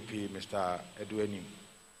COP Mr. Edwenu,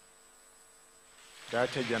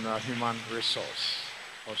 Director General Human Resource,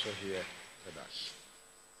 also here with us.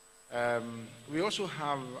 We also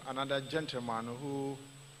have another gentleman who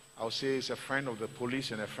I'll say is a friend of the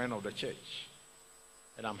police and a friend of the church.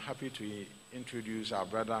 And I'm happy to introduce our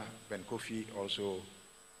brother Ben Kofi also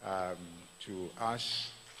to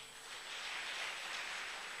us.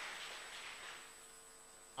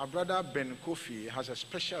 Our brother Ben Kofi has a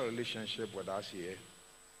special relationship with us here.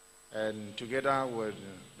 And together with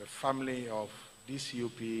the family of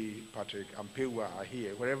DCOP Patrick and Pewa are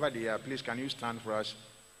here. Wherever they are, please can you stand for us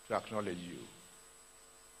to acknowledge you.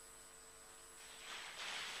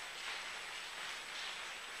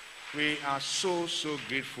 We are so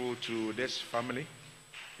grateful to this family.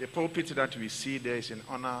 The pulpit that we see there is in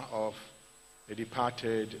honor of a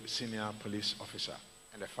departed senior police officer,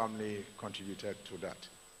 and the family contributed to that.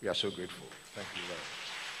 We are so grateful. Thank you very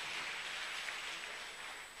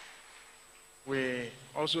much. We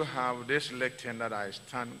also have this lectern that I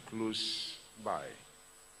stand close by.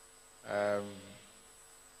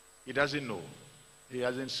 He doesn't know. He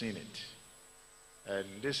hasn't seen it. And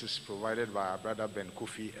this is provided by our brother Ben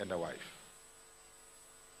Kofi and the wife.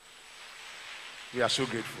 We are so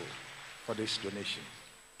grateful for this donation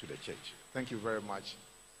to the church. Thank you very much.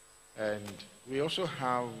 And we also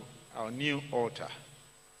have our new altar,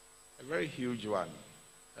 a very huge one.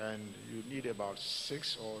 And you need about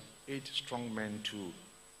 6 or 8 strong men to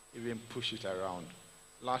even push it around.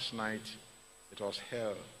 Last night, it was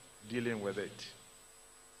hell dealing with it.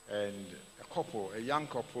 And a young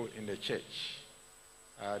couple in the church,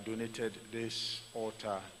 donated this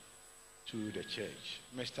altar to the church.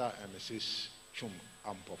 Mr. and Mrs. Chum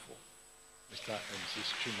Ampofo. Mr. and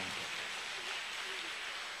Mrs. Chum Ampofo.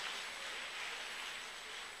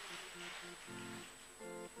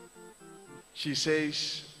 She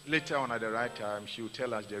says later on at the right time, she will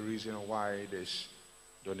tell us the reason why this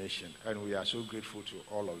donation. And we are so grateful to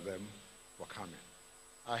all of them for coming.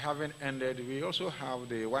 I haven't ended. We also have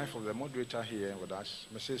the wife of the moderator here with us,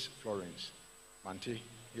 Mrs. Florence Manti,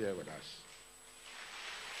 here with us.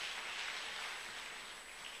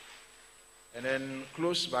 And then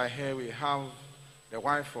close by here we have the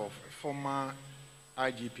wife of former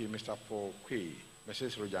IGP, Mr. Paul Quay,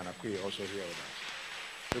 Mrs. Rojana Quay, also here with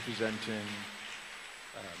us, representing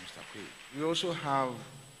Mr. Quay. We also have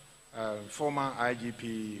former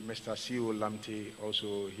IGP, Mr. C.O. Lamte,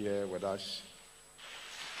 also here with us.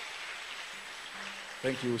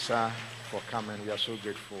 Thank you, sir, for coming. We are so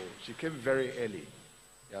grateful. She came very early.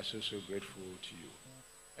 We are so grateful to you.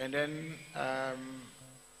 And then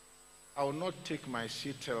I will not take my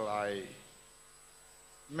seat till I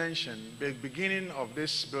mention the beginning of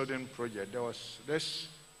this building project, there was this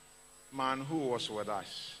man who was with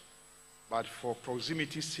us, but for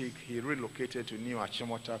proximity's sake, he relocated to New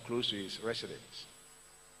Achimota, close to his residence.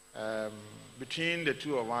 Between the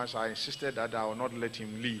two of us, I insisted that I would not let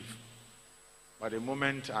him leave. But the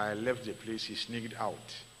moment I left the place, he sneaked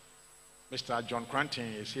out. Mr. John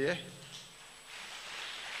Cranton is here.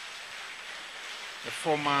 The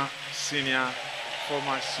former senior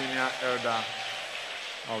elder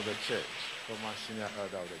of the church.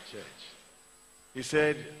 He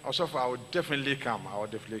said, also, I would definitely come.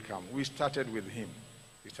 We started with him.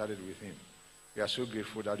 We are so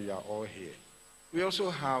grateful that you are all here. We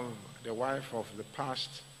also have the wife of the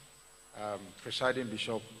past presiding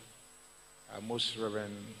bishop, Most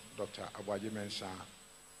Reverend Dr. Abuaji Mensah,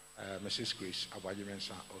 Mrs. Grace Abuaji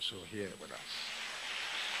Mensah, also here with us.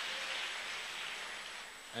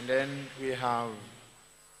 And then we have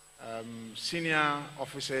senior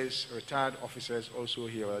officers, retired officers also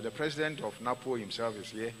here. The president of NAPO himself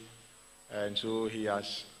is here, and so he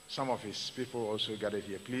has some of his people also gathered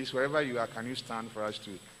here. Please, wherever you are, can you stand for us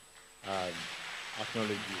to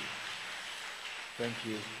acknowledge you? Thank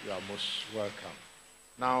you. You are most welcome.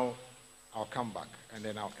 Now, I'll come back, and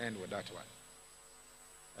then I'll end with that one.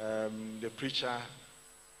 The preacher,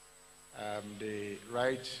 the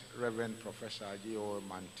Right Reverend Professor G.O.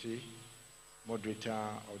 Manti,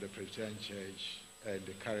 moderator of the Presbyterian Church and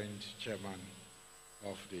the current chairman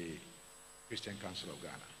of the Christian Council of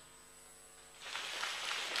Ghana.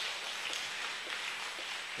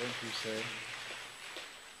 Thank you, sir.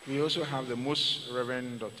 We also have the Most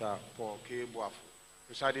Reverend Dr. Paul K. Boafo,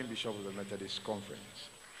 presiding bishop of the Methodist Conference,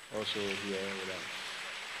 also here with us.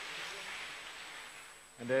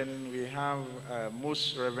 And then we have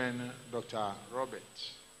Most Reverend Dr.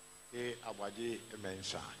 Robert A. Abuaji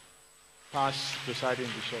Mensah, past presiding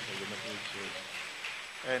bishop of the Methodist Church,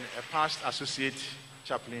 and a past associate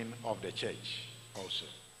chaplain of the church also.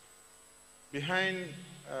 Behind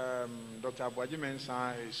Dr. Abuaji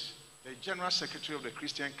Mensah is the General Secretary of the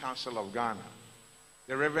Christian Council of Ghana,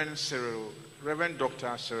 the Reverend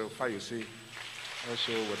Dr. Cyril Fayose,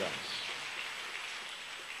 also with us.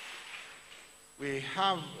 We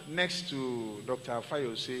have next to Dr.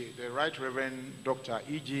 Fayose, the Right Reverend Dr.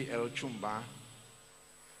 E.G. L. Chumba,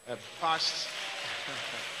 a past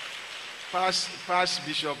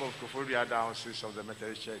bishop of Koforidua Diocese of the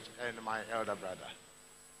Methodist Church, and my elder brother.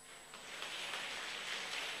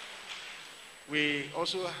 We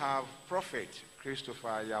also have Prophet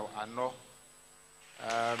Christopher Yao Ano.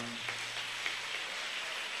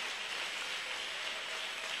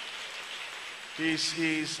 He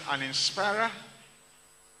is an inspirer,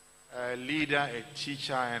 a leader, a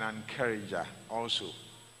teacher, and an encourager also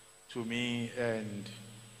to me, and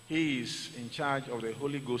he is in charge of the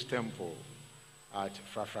Holy Ghost Temple at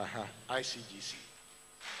Frafraha ICGC.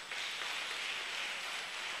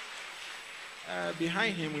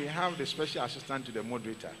 Behind him, we have the special assistant to the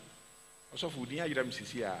moderator. Also,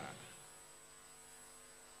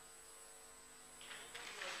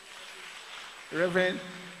 Reverend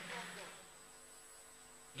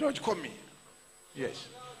George Komi. Yes.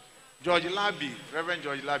 George Labi, Reverend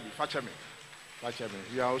George Labi, Fachame.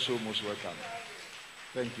 You are also most welcome.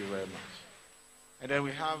 Thank you very much. And then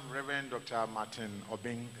we have Reverend Dr. Martin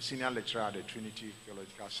Obing, senior lecturer at the Trinity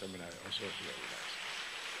Theological Seminary, also here with us.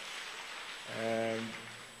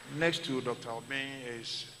 Next to Dr. Obing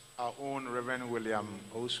is our own Reverend William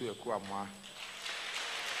Osu Ekuamwa.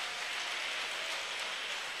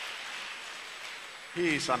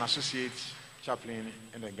 He is an associate chaplain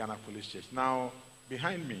in the Ghana Police Church. Now,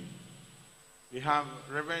 behind me, we have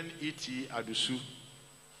Reverend E.T. Adusu.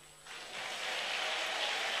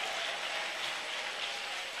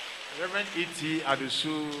 Reverend E.T.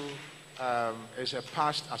 Adusu is a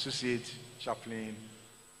past associate chaplain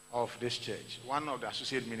of this church. One of the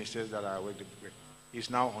associate ministers that I worked with is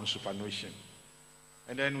now on superannuation.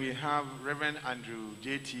 And then we have Reverend Andrew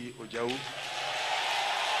J.T. Ojau.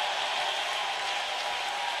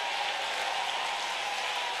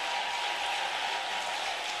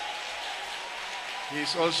 He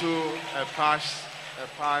is also a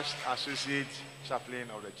past associate chaplain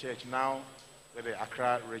of the church, now with the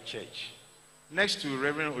Accra Red Church. Next to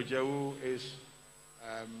Reverend Ojau is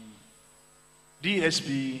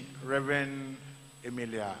DSP Reverend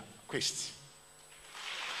Emilia Quist.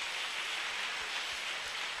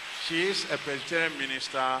 She is a Presbyterian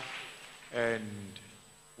minister and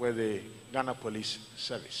with the Ghana Police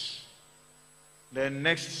Service. Then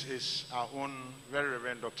next is our own very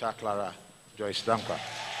Reverend Dr. Clara Joyce Dankwa.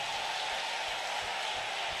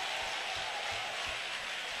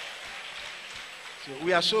 So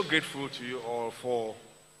we are so grateful to you all for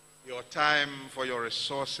your time, for your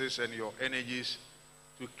resources and your energies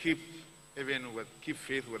to keep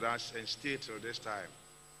faith with us and stay till this time.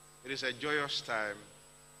 It is a joyous time,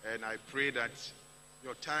 and I pray that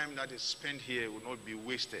your time that is spent here will not be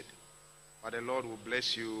wasted, but the Lord will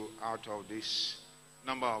bless you out of this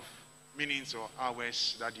number of minutes or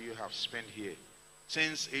hours that you have spent here.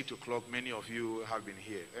 Since 8 o'clock, many of you have been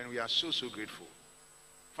here, and we are so grateful.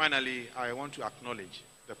 Finally, I want to acknowledge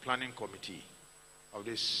the planning committee of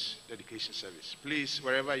this dedication service. Please,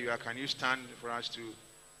 wherever you are, can you stand for us to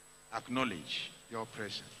acknowledge your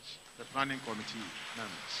presence? The planning committee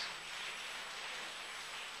members.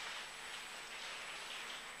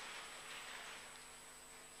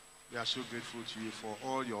 We are so grateful to you for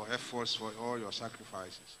all your efforts, for all your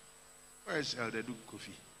sacrifices. Where is Elder Duke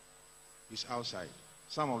Kofi? He's outside.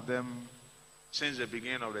 Some of them, since the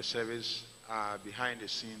beginning of the service, are behind the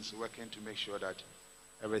scenes working to make sure that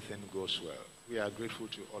everything goes well. We are grateful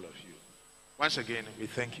to all of you. Once again, we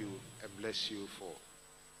thank you and bless you for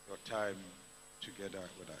your time together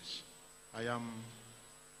with us. I am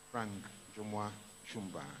Frank Jumwa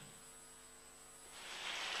Shumba.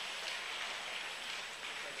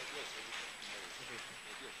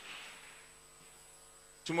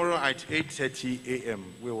 Tomorrow at 8:30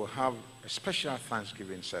 a.m., we will have a special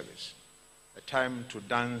Thanksgiving service, a time to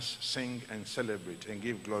dance, sing, and celebrate and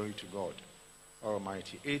give glory to God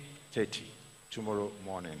Almighty. 8:30 tomorrow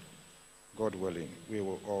morning, God willing, we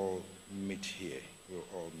will all meet here. We will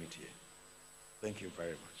all meet here. Thank you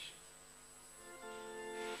very much.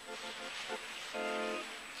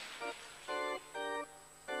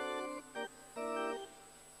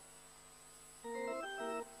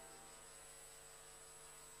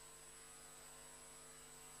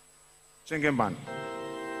 Singing band.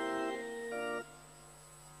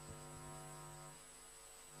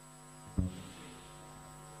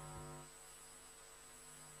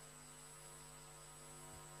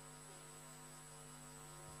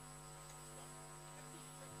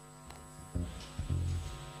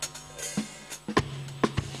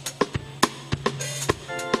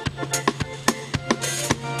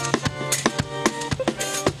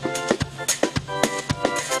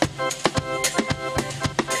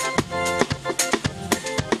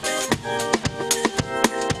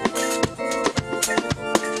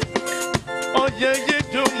 Oh yeah, you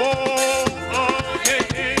do more.